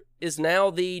Heater is now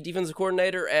the defensive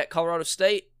coordinator at Colorado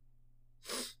State.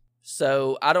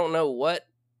 So I don't know what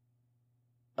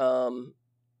John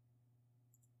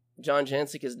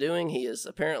Jancic is doing. He is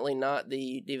apparently not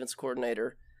the defensive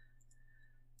coordinator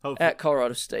at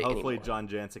Colorado State Hopefully anymore. John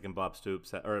Jancic and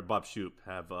Bob Shoop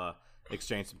have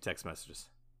exchanged some text messages.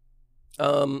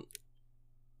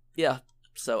 Yeah,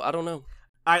 so I don't know.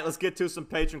 All right, let's get to some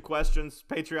patron questions.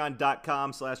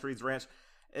 Patreon.com/Reed's Ranch.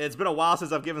 It's been a while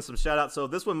since I've given some shout-outs, so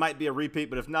this one might be a repeat,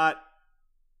 but if not,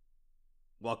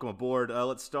 welcome aboard.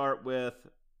 Let's start with...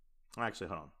 Actually,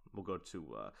 hold on. We'll go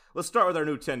to... let's start with our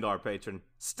new $10 patron,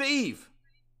 Steve.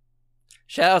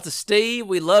 Shout out to Steve.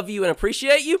 We love you and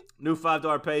appreciate you. New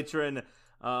 $5 patron,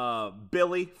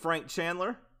 Billy Frank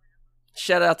Chandler.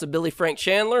 Shout out to Billy Frank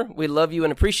Chandler. We love you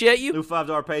and appreciate you. New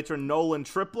 $5 patron, Nolan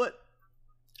Triplett.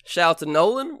 Shout out to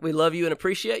Nolan. We love you and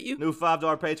appreciate you. New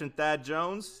 $5 patron, Thad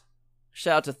Jones.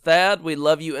 Shout out to Thad. We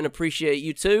love you and appreciate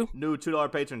you too. New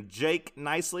 $2 patron, Jake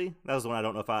Nicely. That was the one I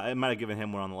don't know if I might have given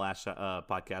him one on the last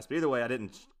podcast. But either way, I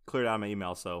didn't clear it out of my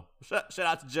email. So shout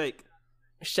out to Jake.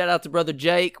 Shout out to brother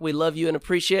Jake. We love you and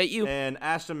appreciate you. And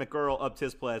Ashton McEarl upped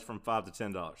his pledge from $5 to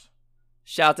 $10.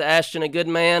 Shout out to Ashton, a good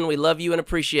man. We love you and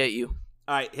appreciate you.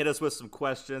 All right, hit us with some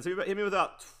questions. Hit me with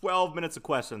about 12 minutes of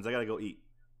questions. I got to go eat.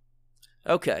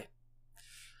 Okay.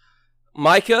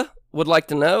 Micah would like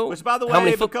to know. Which, by the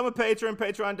way, become a patron,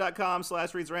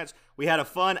 patreon.com/Reed's Ranch. We had a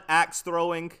fun axe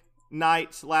throwing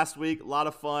night last week. A lot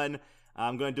of fun.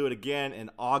 I'm going to do it again in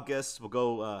August. We'll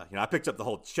go, I picked up the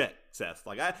whole check, Seth.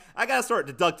 Like, I got to start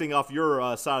deducting off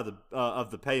your side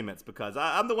of the payments because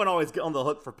I'm the one always get on the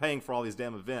hook for paying for all these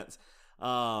damn events.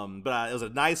 But it was a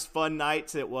nice, fun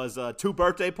night. It was 2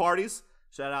 birthday parties.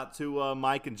 Shout out to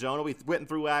Mike and Jonah. We went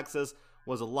through axes.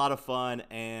 Was a lot of fun,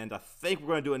 and I think we're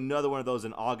going to do another one of those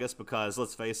in August because,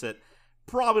 let's face it,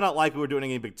 probably not likely we're doing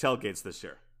any big tailgates this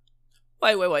year.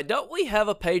 Wait. Don't we have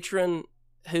a patron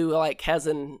who has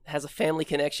a family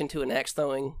connection to an axe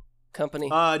throwing company?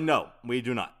 No, we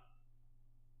do not.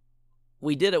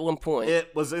 We did at one point.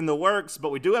 It was in the works,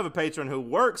 but we do have a patron who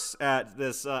works at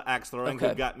this axe throwing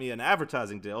who got me an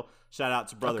advertising deal. Shout out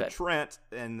to brother Trent,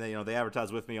 and they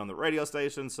advertise with me on the radio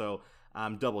station, so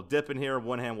I'm double dipping here.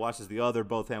 One hand washes the other,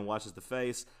 both hand washes the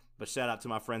face. But shout out to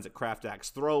my friends at Craft Axe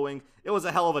Throwing. It was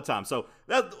a hell of a time. So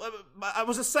I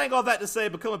was just saying all that to say,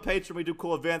 become a patron. We do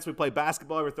cool events. We play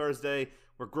basketball every Thursday.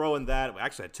 We're growing that. We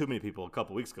actually had too many people a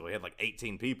couple weeks ago. We had like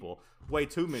 18 people. Way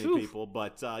too many people.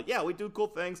 But yeah, we do cool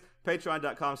things.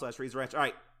 Patreon.com/Reed's Ranch. All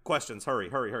right, questions.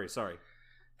 Hurry. Sorry.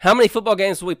 How many football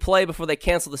games will we play before they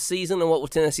cancel the season, and what will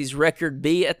Tennessee's record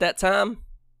be at that time?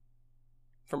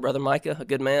 From Brother Micah, a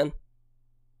good man.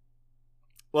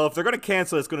 Well, if they're going to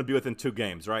cancel, it's going to be within 2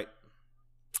 games, right?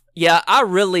 Yeah, I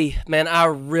really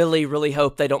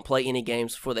hope they don't play any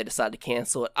games before they decide to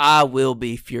cancel it. I will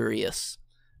be furious.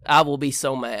 I will be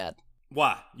so mad.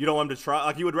 Why? You don't want them to try?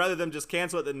 Like, you would rather them just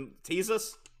cancel it than tease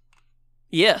us?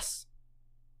 Yes.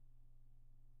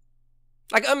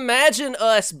 Like, imagine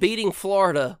us beating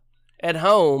Florida at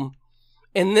home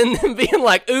and then them being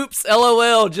like, oops,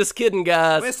 LOL, just kidding,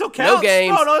 guys. I mean, it still counts. No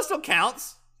games. No, it still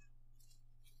counts.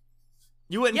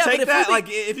 You wouldn't take that? Like,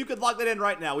 if you could lock that in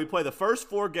right now, we play the first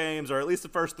 4 games, or at least the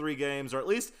first 3 games, or at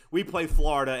least we play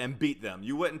Florida and beat them.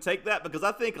 You wouldn't take that? Because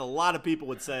I think a lot of people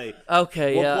would say,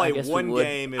 okay, we'll play one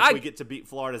game if we get to beat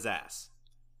Florida's ass.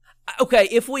 Okay,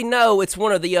 if we know it's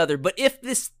one or the other. But if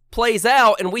this plays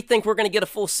out and we think we're going to get a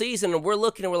full season and we're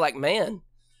looking and we're like, man,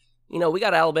 we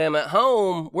got Alabama at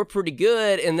home. We're pretty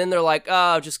good. And then they're like,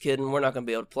 oh, just kidding. We're not going to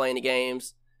be able to play any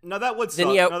games. No, that would suck.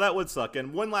 No, that would suck.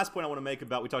 And one last point I want to make we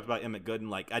talked about Emmett Gooden.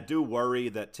 Like, I do worry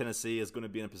that Tennessee is going to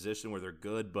be in a position where they're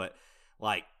good, but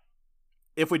like,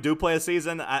 if we do play a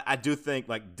season, I do think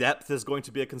like depth is going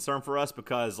to be a concern for us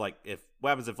because like, what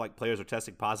happens if like players are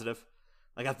testing positive?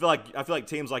 Like I feel like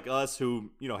teams like us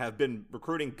who have been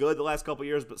recruiting good the last couple of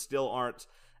years, but still aren't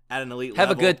at an elite have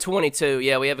level. a good 22.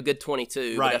 Yeah, we have a good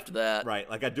 22. Right. But after that, right?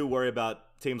 Like I do worry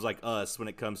about teams like us when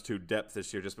it comes to depth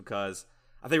this year, just because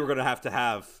I think we're going to have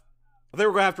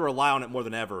to rely on it more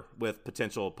than ever with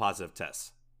potential positive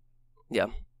tests. Yeah.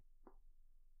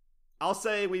 I'll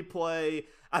say we play.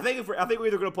 I think we're either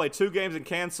going to play 2 games and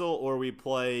cancel, or we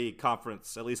play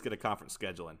conference. At least get a conference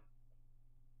scheduling.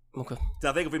 Okay. So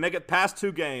I think if we make it past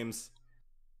 2 games,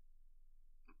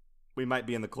 we might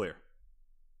be in the clear.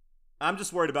 I'm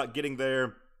just worried about getting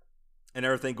there and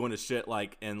everything going to shit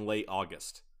like in late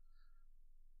August.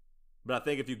 But I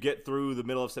think if you get through the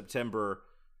middle of September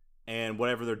and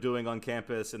whatever they're doing on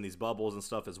campus and these bubbles and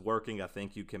stuff is working, I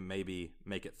think you can maybe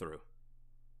make it through.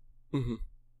 Mm-hmm.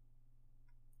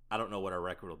 I don't know what our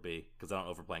record will be because I don't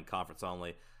know if we're playing conference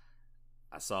only.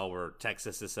 I saw where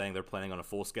Texas is saying they're planning on a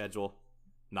full schedule,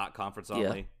 not conference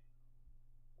only.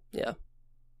 Yeah.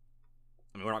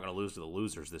 I mean, we're not going to lose to the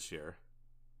losers this year.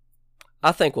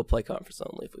 I think we'll play conference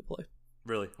only if we play.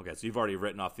 Really? Okay, so you've already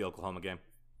written off the Oklahoma game?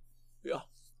 Yeah.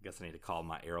 I guess I need to call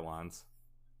my airlines.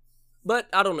 But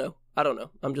I don't know.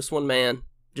 I'm just one man,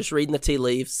 just reading the tea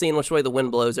leaves, seeing which way the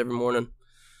wind blows every morning.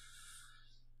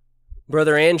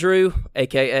 Brother Andrew,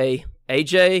 a.k.a.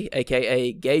 AJ,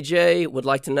 a.k.a. Gay J, would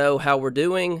like to know how we're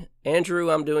doing. Andrew,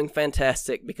 I'm doing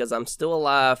fantastic because I'm still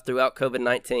alive throughout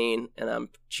COVID-19, and I'm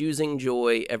choosing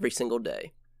joy every single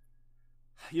day.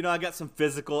 I got some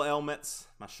physical ailments.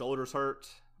 My shoulders hurt.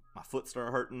 My foot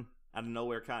started hurting out of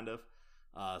nowhere, kind of.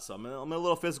 So I'm in a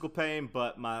little physical pain,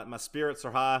 but my spirits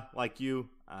are high like you.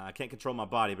 I can't control my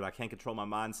body, but I can control my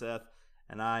mindset,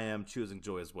 and I am choosing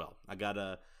joy as well. I got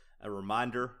a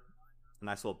reminder, a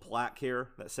nice little plaque here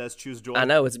that says choose joy. I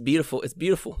know, it's beautiful. It's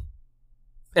beautiful.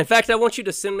 In fact, I want you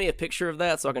to send me a picture of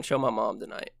that so I can show my mom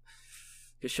tonight,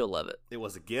 because she'll love it. It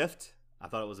was a gift. I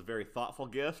thought it was a very thoughtful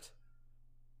gift,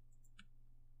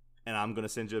 and I'm going to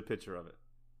send you a picture of it.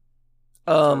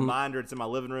 It's a reminder. It's in my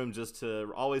living room just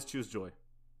to always choose joy.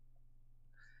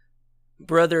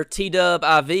 Brother T-Dub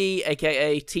IV,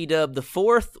 a.k.a. T-Dub the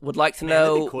Fourth, would like to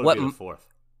know what... the fourth.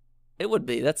 It would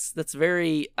be. That's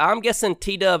very... I'm guessing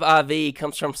T-Dub IV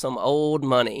comes from some old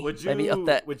money. Would you feel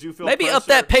up pressure?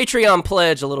 that Patreon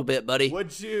pledge a little bit, buddy.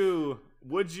 Would you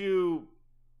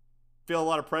feel a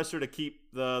lot of pressure to keep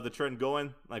the trend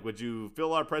going? Like, would you feel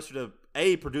a lot of pressure to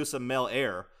A, produce a male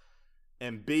heir,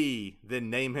 and B,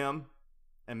 then name him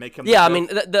and make him... Yeah, I mean,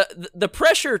 the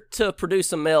pressure to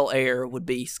produce a male heir would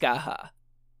be sky high.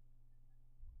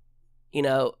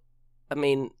 I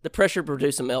mean, the pressure to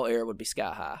produce a male heir would be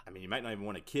sky high. I mean, you might not even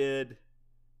want a kid,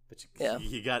 but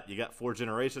you got 4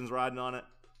 generations riding on it.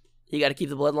 You got to keep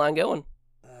the bloodline going.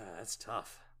 That's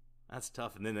tough.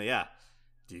 And then,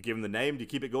 do you give him the name? Do you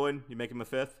keep it going? You make him a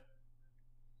 5th?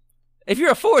 If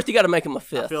you're a 4th, you got to make him a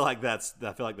 5th. I feel like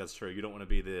that's true. You don't want to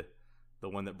be the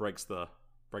one that breaks the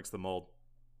mold.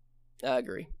 I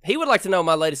agree. He would like to know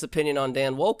my latest opinion on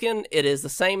Dan Wolken. It is the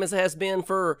same as it has been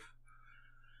for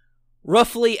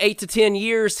roughly 8 to 10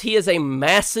 years. He is a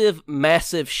massive,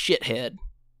 massive shithead.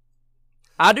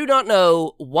 I do not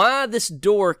know why this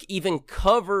dork even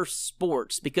covers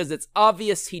sports, because it's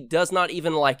obvious he does not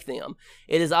even like them.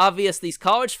 It is obvious these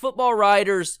college football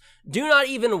writers do not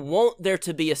even want there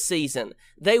to be a season.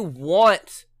 They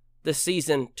want the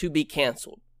season to be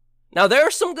canceled. Now, there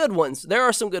are some good ones.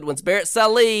 Barrett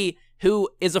Salih, who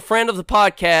is a friend of the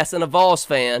podcast and a Vols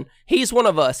fan, he's one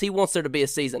of us. He wants there to be a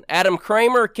season. Adam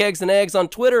Kramer, Kegs and Eggs on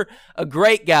Twitter, a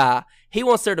great guy. He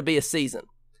wants there to be a season.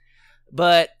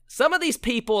 But some of these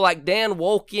people like Dan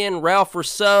Wolken, Ralph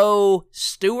Rousseau,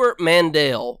 Stuart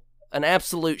Mandel, an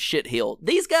absolute shitheel.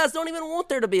 These guys don't even want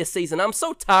there to be a season. I'm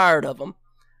so tired of them.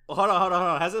 Well, hold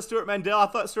on. Has it Stuart Mandel? I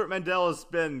thought Stuart Mandel has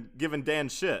been giving Dan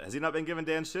shit. Has he not been giving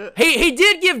Dan shit? He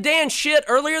did give Dan shit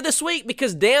earlier this week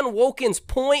because Dan Wolken's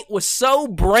point was so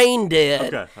brain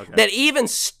dead that even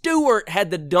Stuart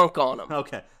had to dunk on him.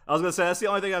 Okay. I was going to say, that's the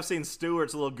only thing I've seen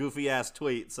Stuart's little goofy-ass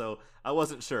tweet, so I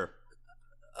wasn't sure.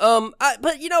 But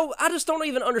I just don't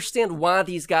even understand why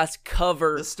these guys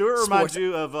cover Does Stuart remind sports.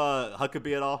 you of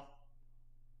Huckabee at all?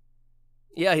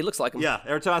 Yeah, he looks like him. Yeah,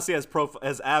 every time I see as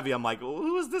Avi, I'm like,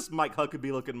 who is this Mike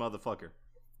Huckabee looking motherfucker?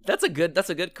 That's a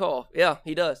good call. Yeah,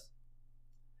 he does.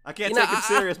 I can't take him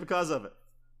serious because of it.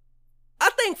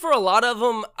 I think for a lot of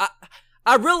them,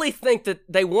 I really think that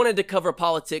they wanted to cover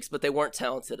politics, but they weren't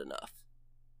talented enough.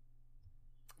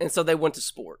 And so they went to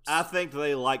sports. I think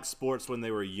they liked sports when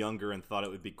they were younger and thought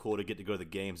it would be cool to get to go to the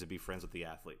games and be friends with the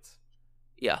athletes.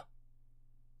 Yeah.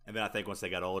 And then I think once they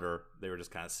got older, they were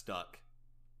just kind of stuck.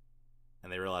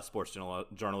 And they realized sports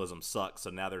journalism sucks, so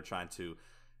now they're trying to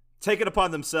take it upon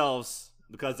themselves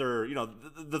because they're,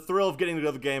 the thrill of getting to go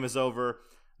to the game is over.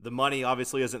 The money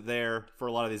obviously isn't there for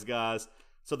a lot of these guys.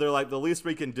 So they're like, the least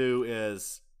we can do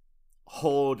is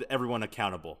hold everyone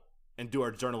accountable and do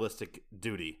our journalistic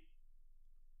duty.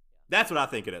 That's what I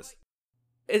think it is.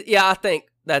 Yeah, I think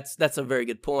that's a very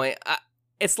good point.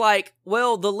 It's like,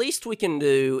 well, the least we can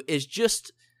do is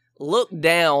just look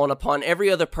down upon every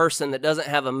other person that doesn't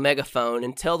have a megaphone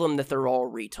and tell them that they're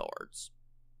all retards.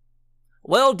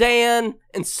 Well, Dan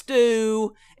and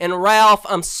Stu and Ralph,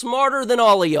 I'm smarter than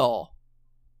all of y'all.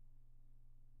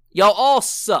 Y'all all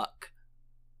suck.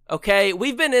 Okay?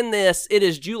 We've been in this. It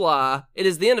is July. It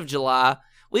is the end of July.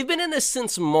 We've been in this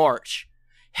since March.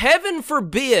 Heaven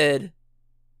forbid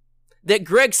that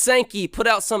Greg Sankey put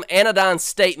out some anodyne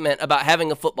statement about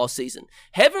having a football season.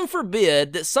 Heaven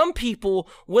forbid that some people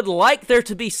would like there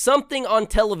to be something on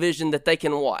television that they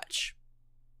can watch.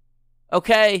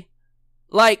 Okay?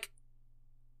 Like,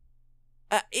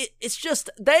 it's just,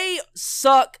 they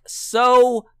suck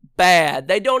so bad.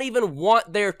 They don't even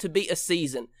want there to be a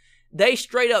season. They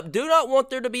straight up do not want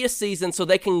there to be a season so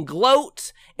they can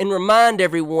gloat and remind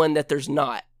everyone that there's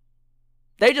not.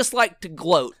 They just like to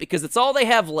gloat because it's all they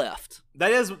have left.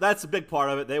 That's a big part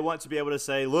of it. They want to be able to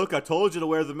say, look, I told you to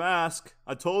wear the mask.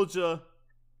 I told you.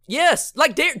 Yes,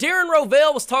 like Darren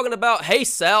Rovell was talking about, hey,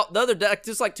 South, the other day,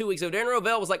 just like 2 weeks ago, Darren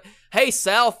Rovell was like, hey,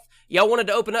 South, y'all wanted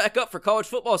to open back up for college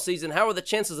football season. How are the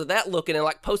chances of that looking? And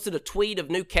like posted a tweet of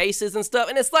new cases and stuff.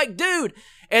 And it's like, dude,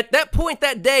 at that point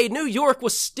that day, New York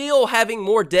was still having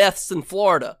more deaths than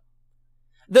Florida.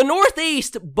 The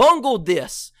Northeast bungled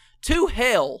this to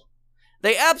hell.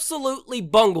 They absolutely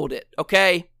bungled it,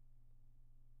 okay?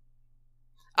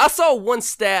 I saw one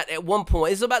stat at one point.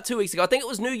 This was about 2 weeks ago. I think it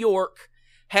was New York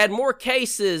had more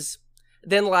cases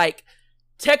than like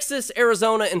Texas,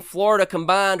 Arizona, and Florida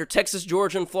combined, or Texas,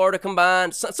 Georgia, and Florida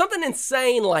combined. Something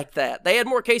insane like that. They had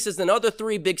more cases than other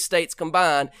three big states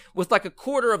combined with like a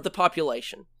quarter of the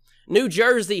population. New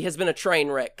Jersey has been a train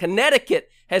wreck. Connecticut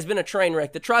has been a train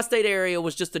wreck. The tri-state area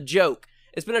was just a joke.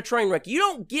 It's been a train wreck. You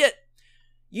don't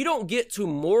get to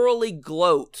morally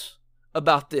gloat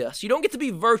about this. You don't get to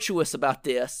be virtuous about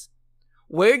this.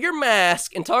 Wear your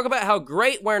mask and talk about how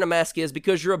great wearing a mask is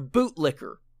because you're a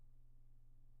bootlicker.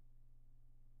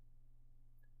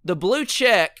 The blue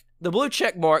check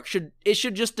mark should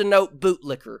just denote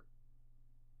bootlicker.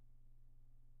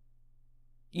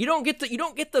 You don't get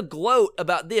the gloat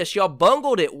about this. Y'all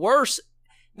bungled it worse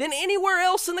than anywhere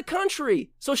else in the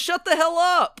country. So shut the hell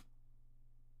up.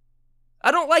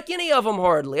 I don't like any of them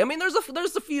hardly. I mean, there's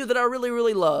a few that I really,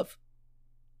 really love.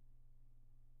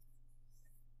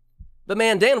 But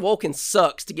man, Dan Wolken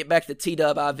sucks, to get back to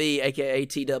T-Dub IV, a.k.a.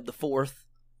 T-Dub the Fourth.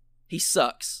 He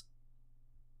sucks.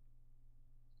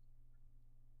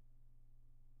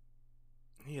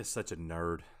 He is such a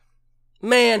nerd.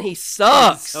 Man, he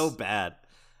sucks. He's so bad.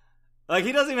 Like,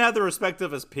 he doesn't even have the respect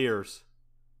of his peers.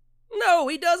 No,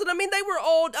 he doesn't. I mean, they were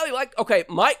all, okay,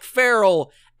 Mike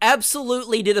Farrell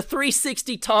absolutely did a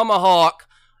 360 tomahawk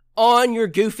on your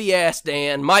goofy ass,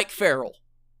 Dan. Mike Farrell,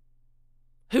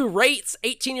 who rates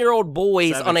 18-year-old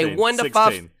boys 17, on a 1 to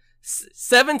 5,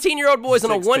 17-year-old boys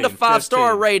 16, on a 1 to 5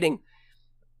 star rating.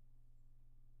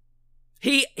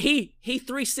 He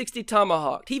 360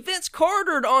 tomahawked. He Vince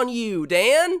Cartered on you,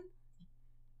 Dan.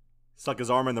 Stuck his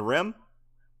arm in the rim?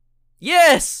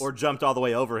 Yes. Or jumped all the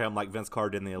way over him like Vince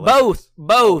Carter did in the Olympics? Both.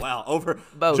 Oh, wow.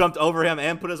 Both. Jumped over him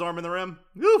and put his arm in the rim?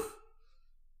 Whew.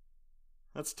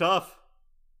 That's tough.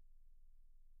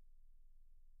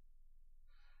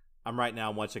 I'm right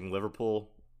now watching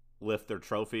Liverpool lift their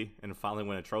trophy and finally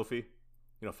win a trophy.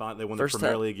 Finally they won the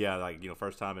Premier League. Yeah,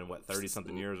 first time in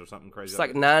 30-something years or something crazy. It's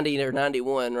like 90 or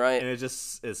 91, right? And it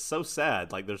just is so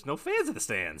sad. Like, there's no fans in the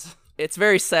stands. It's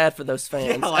very sad for those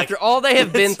fans. Yeah, like, after all they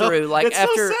have been through. It's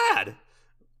so sad.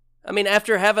 I mean,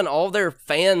 after having all their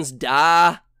fans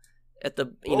die at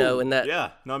the, in that.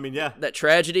 Yeah. No, I mean, yeah. That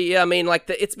tragedy. Yeah, I mean, like,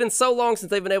 it's been so long since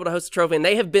they've been able to host a trophy, and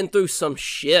they have been through some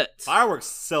shit. Fireworks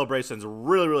celebration's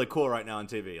really, really cool right now on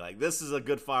TV. Like, this is a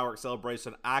good fireworks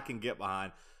celebration I can get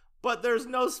behind. But there's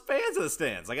no fans in the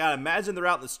stands. Like, I imagine they're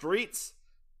out in the streets,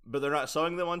 but they're not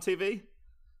showing them on TV.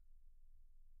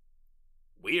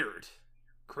 Weird.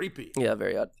 Creepy. Yeah,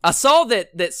 very odd. I saw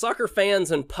that soccer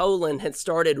fans in Poland had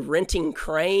started renting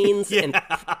cranes, yeah. And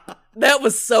that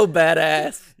was so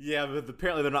badass. Yeah, but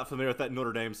apparently they're not familiar with that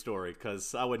Notre Dame story,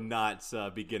 because I would not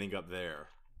be getting up there.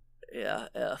 Yeah,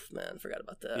 man. Forgot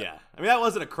about that. Yeah. I mean, that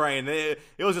wasn't a crane. It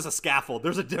was just a scaffold.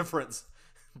 There's a difference.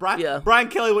 Brian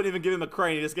Kelly wouldn't even give him a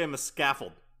crane. He just gave him a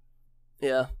scaffold.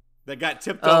 Yeah. That got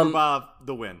tipped over by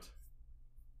the wind.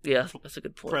 Yeah, that's a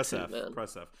good point. Press F.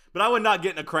 But I would not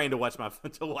get in a crane to watch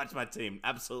my team.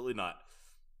 Absolutely not.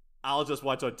 I'll just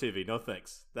watch on TV. No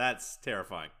thanks. That's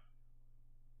terrifying.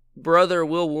 Brother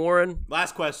Will Warren.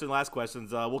 Last questions.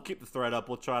 We'll keep the thread up.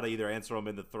 We'll try to either answer them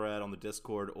in the thread on the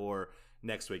Discord or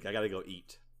next week. I got to go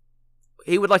eat.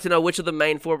 He would like to know, which of the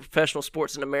main 4 professional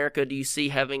sports in America do you see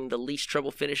having the least trouble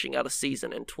finishing out a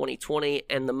season in 2020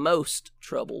 and the most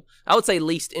trouble? I would say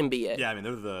least NBA. Yeah, I mean,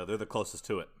 they're the closest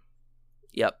to it.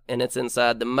 Yep, and it's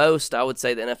inside the most. I would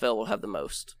say the NFL will have the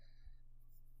most.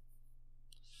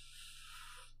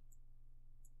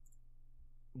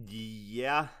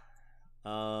 Yeah.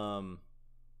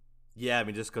 Yeah, I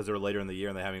mean, just because they were later in the year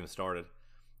and they haven't even started.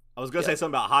 I was going to say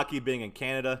something about hockey being in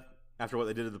Canada after what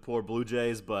they did to the poor Blue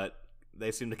Jays, but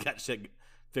they seem to get shit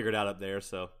figured out up there,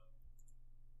 so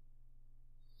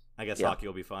I guess hockey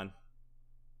will be fun.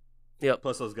 Yep.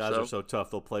 Plus, those guys are so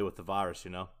tough, they'll play with the virus,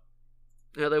 you know?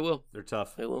 Yeah, they will. They're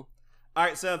tough. They will. All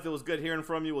right, Seth, it was good hearing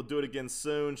from you. We'll do it again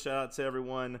soon. Shout out to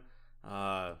everyone.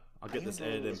 I'll get this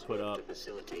edited and put up.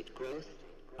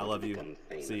 I love you.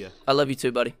 See ya. I love you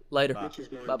too, buddy. Later. Bye.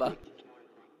 Bye-bye.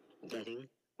 Getting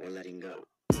or letting go.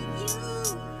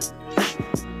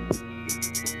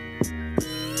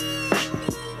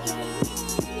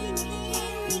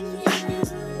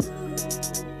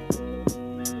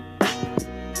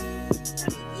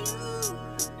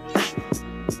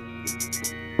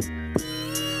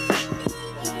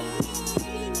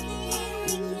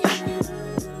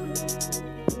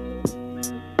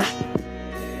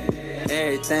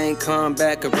 Everything come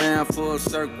back around full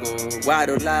circle. Why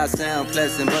do lies sound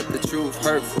pleasant but the truth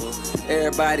hurtful?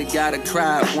 Everybody gotta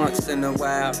cry once in a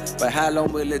while, but how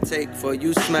long will it take for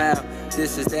you smile?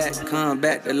 This is that come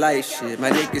back to life shit.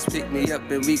 My niggas pick me up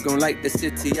and we gon' light the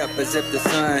city up as if the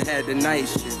sun had the night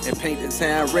shit, and paint the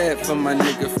town red for my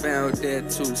nigga found dead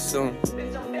too soon.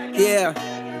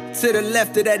 Yeah. To the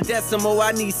left of that decimal,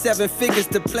 I need 7 figures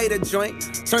to play the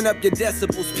joint. Turn up your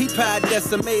decibels, peep how I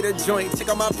decimate a joint. Check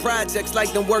out my projects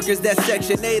like them workers that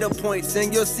Section 8 points,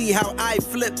 and you'll see how I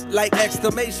flip like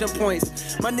exclamation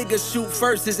points. My niggas shoot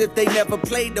first as if they never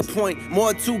played the point.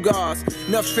 More 2 guards,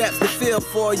 enough straps to fill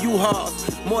for U-Hauls.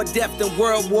 More death than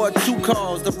World War II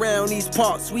caused around these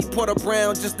parts. We put a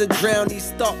brown just to drown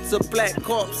these thoughts of black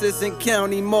corpses in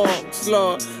county morgues,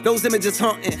 Lord. Those images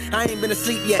haunting, I ain't been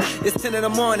asleep yet. It's 10 in the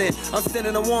morning. I'm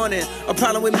sending a warning. A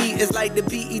problem with me is like the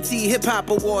BET Hip Hop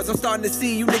Awards. I'm starting to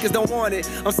see you niggas don't want it.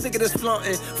 I'm sick of this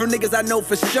flaunting from niggas I know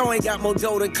for sure ain't got more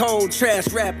dough than cold.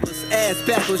 Trash rappers, ass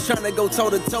backwards, trying to go toe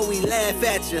to toe. We laugh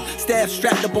at you. Staff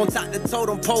strapped up on top the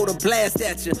totem pole to blast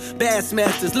at you.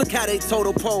 Bassmasters, look how they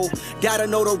total pole. Gotta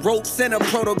know the ropes and a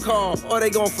protocol, or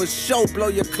they gon' for sure blow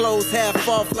your clothes half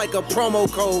off like a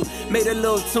promo code. Made a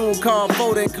little tune called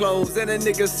Folding Clothes, and a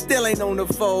nigga still ain't on the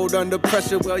fold under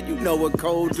pressure. Well, you know what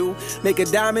cold do. Make a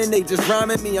diamond, they just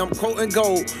rhyming me, I'm quoting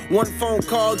gold. One phone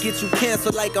call get you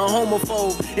canceled like a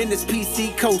homophobe. In this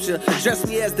PC culture, address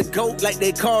me as the GOAT like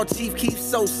they call Chief Keef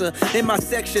Sosa. In my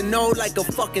section, no, like a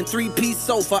fucking 3-piece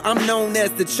sofa. I'm known as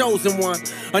the chosen one.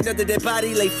 Under their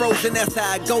body lay frozen, that's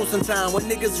how I go sometime. When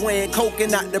niggas wearing coke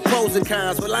and not the pros and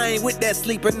cons. Well, I ain't with that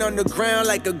sleeping underground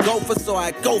like a gopher, so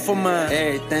I go for mine.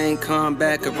 Everything come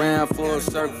back around full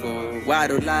circle. Why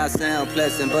do lies sound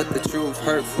pleasant but the truth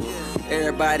hurtful?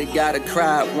 Everybody gotta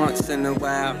cry once in a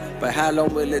while, but how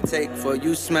long will it take for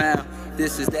you smile?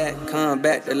 This is that come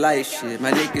back to life shit.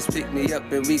 My niggas pick me up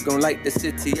and we gon' light the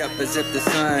city up as if the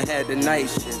sun had the night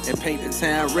shit, and paint the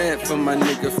town red for my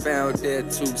nigga found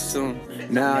dead too soon.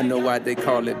 Now I know why they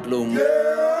call it Blue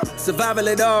Moon. Survival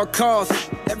at all costs.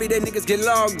 Everyday niggas get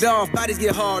logged off, bodies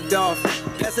get hauled off.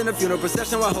 Passing the funeral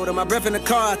procession while holding my breath in the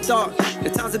car. I thought the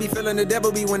times to be feeling the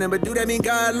devil be winning, but do that mean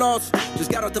God lost?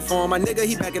 Just got off the phone, my nigga,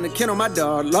 he back in the kennel, my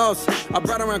dog lost. I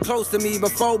brought around close to me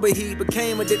before, but he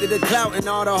became addicted to clout and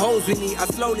all the hoes we need. I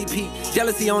slowly peeped,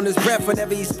 jealousy on his breath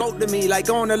whenever he spoke to me. Like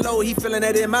on the low, he feeling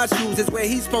that in my shoes is where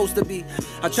he's supposed to be.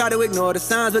 I try to ignore the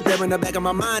signs, but they're in the back of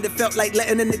my mind. It felt like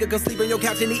letting a nigga come sleep on your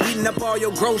couch and he eating up all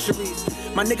your groceries.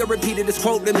 My nigga repeated this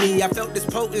quote to me. I felt this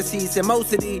potency. Said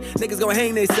most of these niggas gon'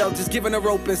 hang themselves just giving a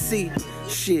rope and see.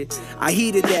 Shit, I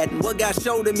heeded that. And what got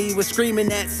showed to me was screaming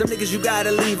that some niggas you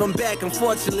gotta leave them back.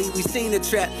 Unfortunately, we seen the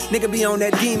trap. Nigga be on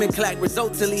that demon clack.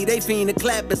 Resultantly, they fiend to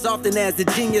clap as often as the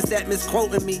genius that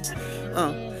misquoting me.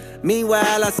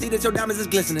 Meanwhile, I see that your diamonds is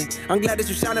glistening. I'm glad that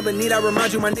you shining, but need I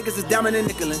remind you my niggas is diamond and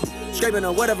nickelin'. Scraping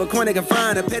on whatever coin they can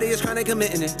find. The pettiest crime they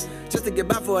committing it. Just to get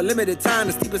by for a limited time.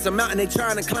 The steepest a mountain they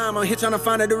trying to climb. I'm here trying to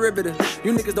find a derivative.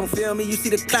 You niggas don't feel me. You see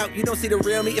the clout, you don't see the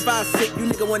real me. If I was sick, you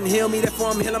nigga wouldn't heal me.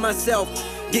 Therefore I'm healing myself.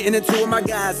 Getting into with my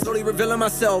guys, slowly revealing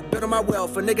myself. Building my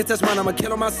wealth. A nigga test mine, I'ma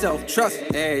kill on myself. Trust me.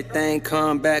 Everything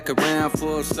come back around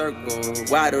full circle.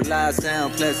 Why do lies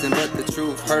sound pleasant, but the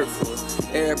truth hurtful?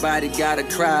 Everybody gotta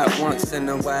cry once in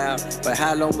a while. But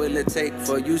how long will it take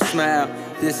for you smile?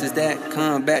 This is that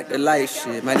come back to life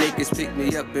shit. My niggas pick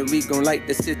me up and we gon' light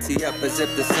the city up as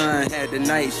if the sun had the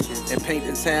night shit. And paint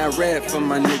the town red for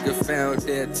my nigga found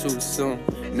dead too soon.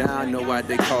 Now I know why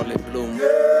they call it Blue.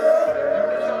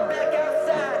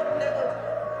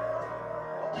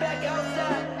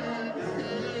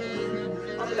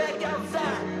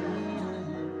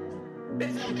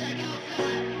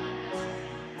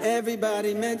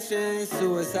 Everybody mentions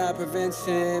suicide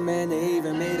prevention, man, they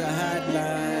even made a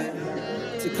hotline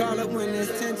to call it when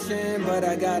there's tension, but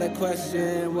I got a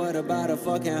question, what about a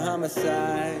fucking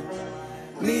homicide?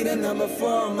 Need a number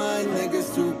for my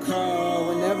niggas to call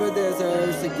whenever there's a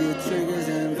urge to get triggers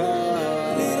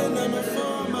involved. Need a number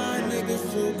for my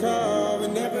niggas to call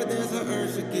whenever there's a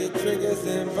urge to get triggers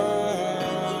involved.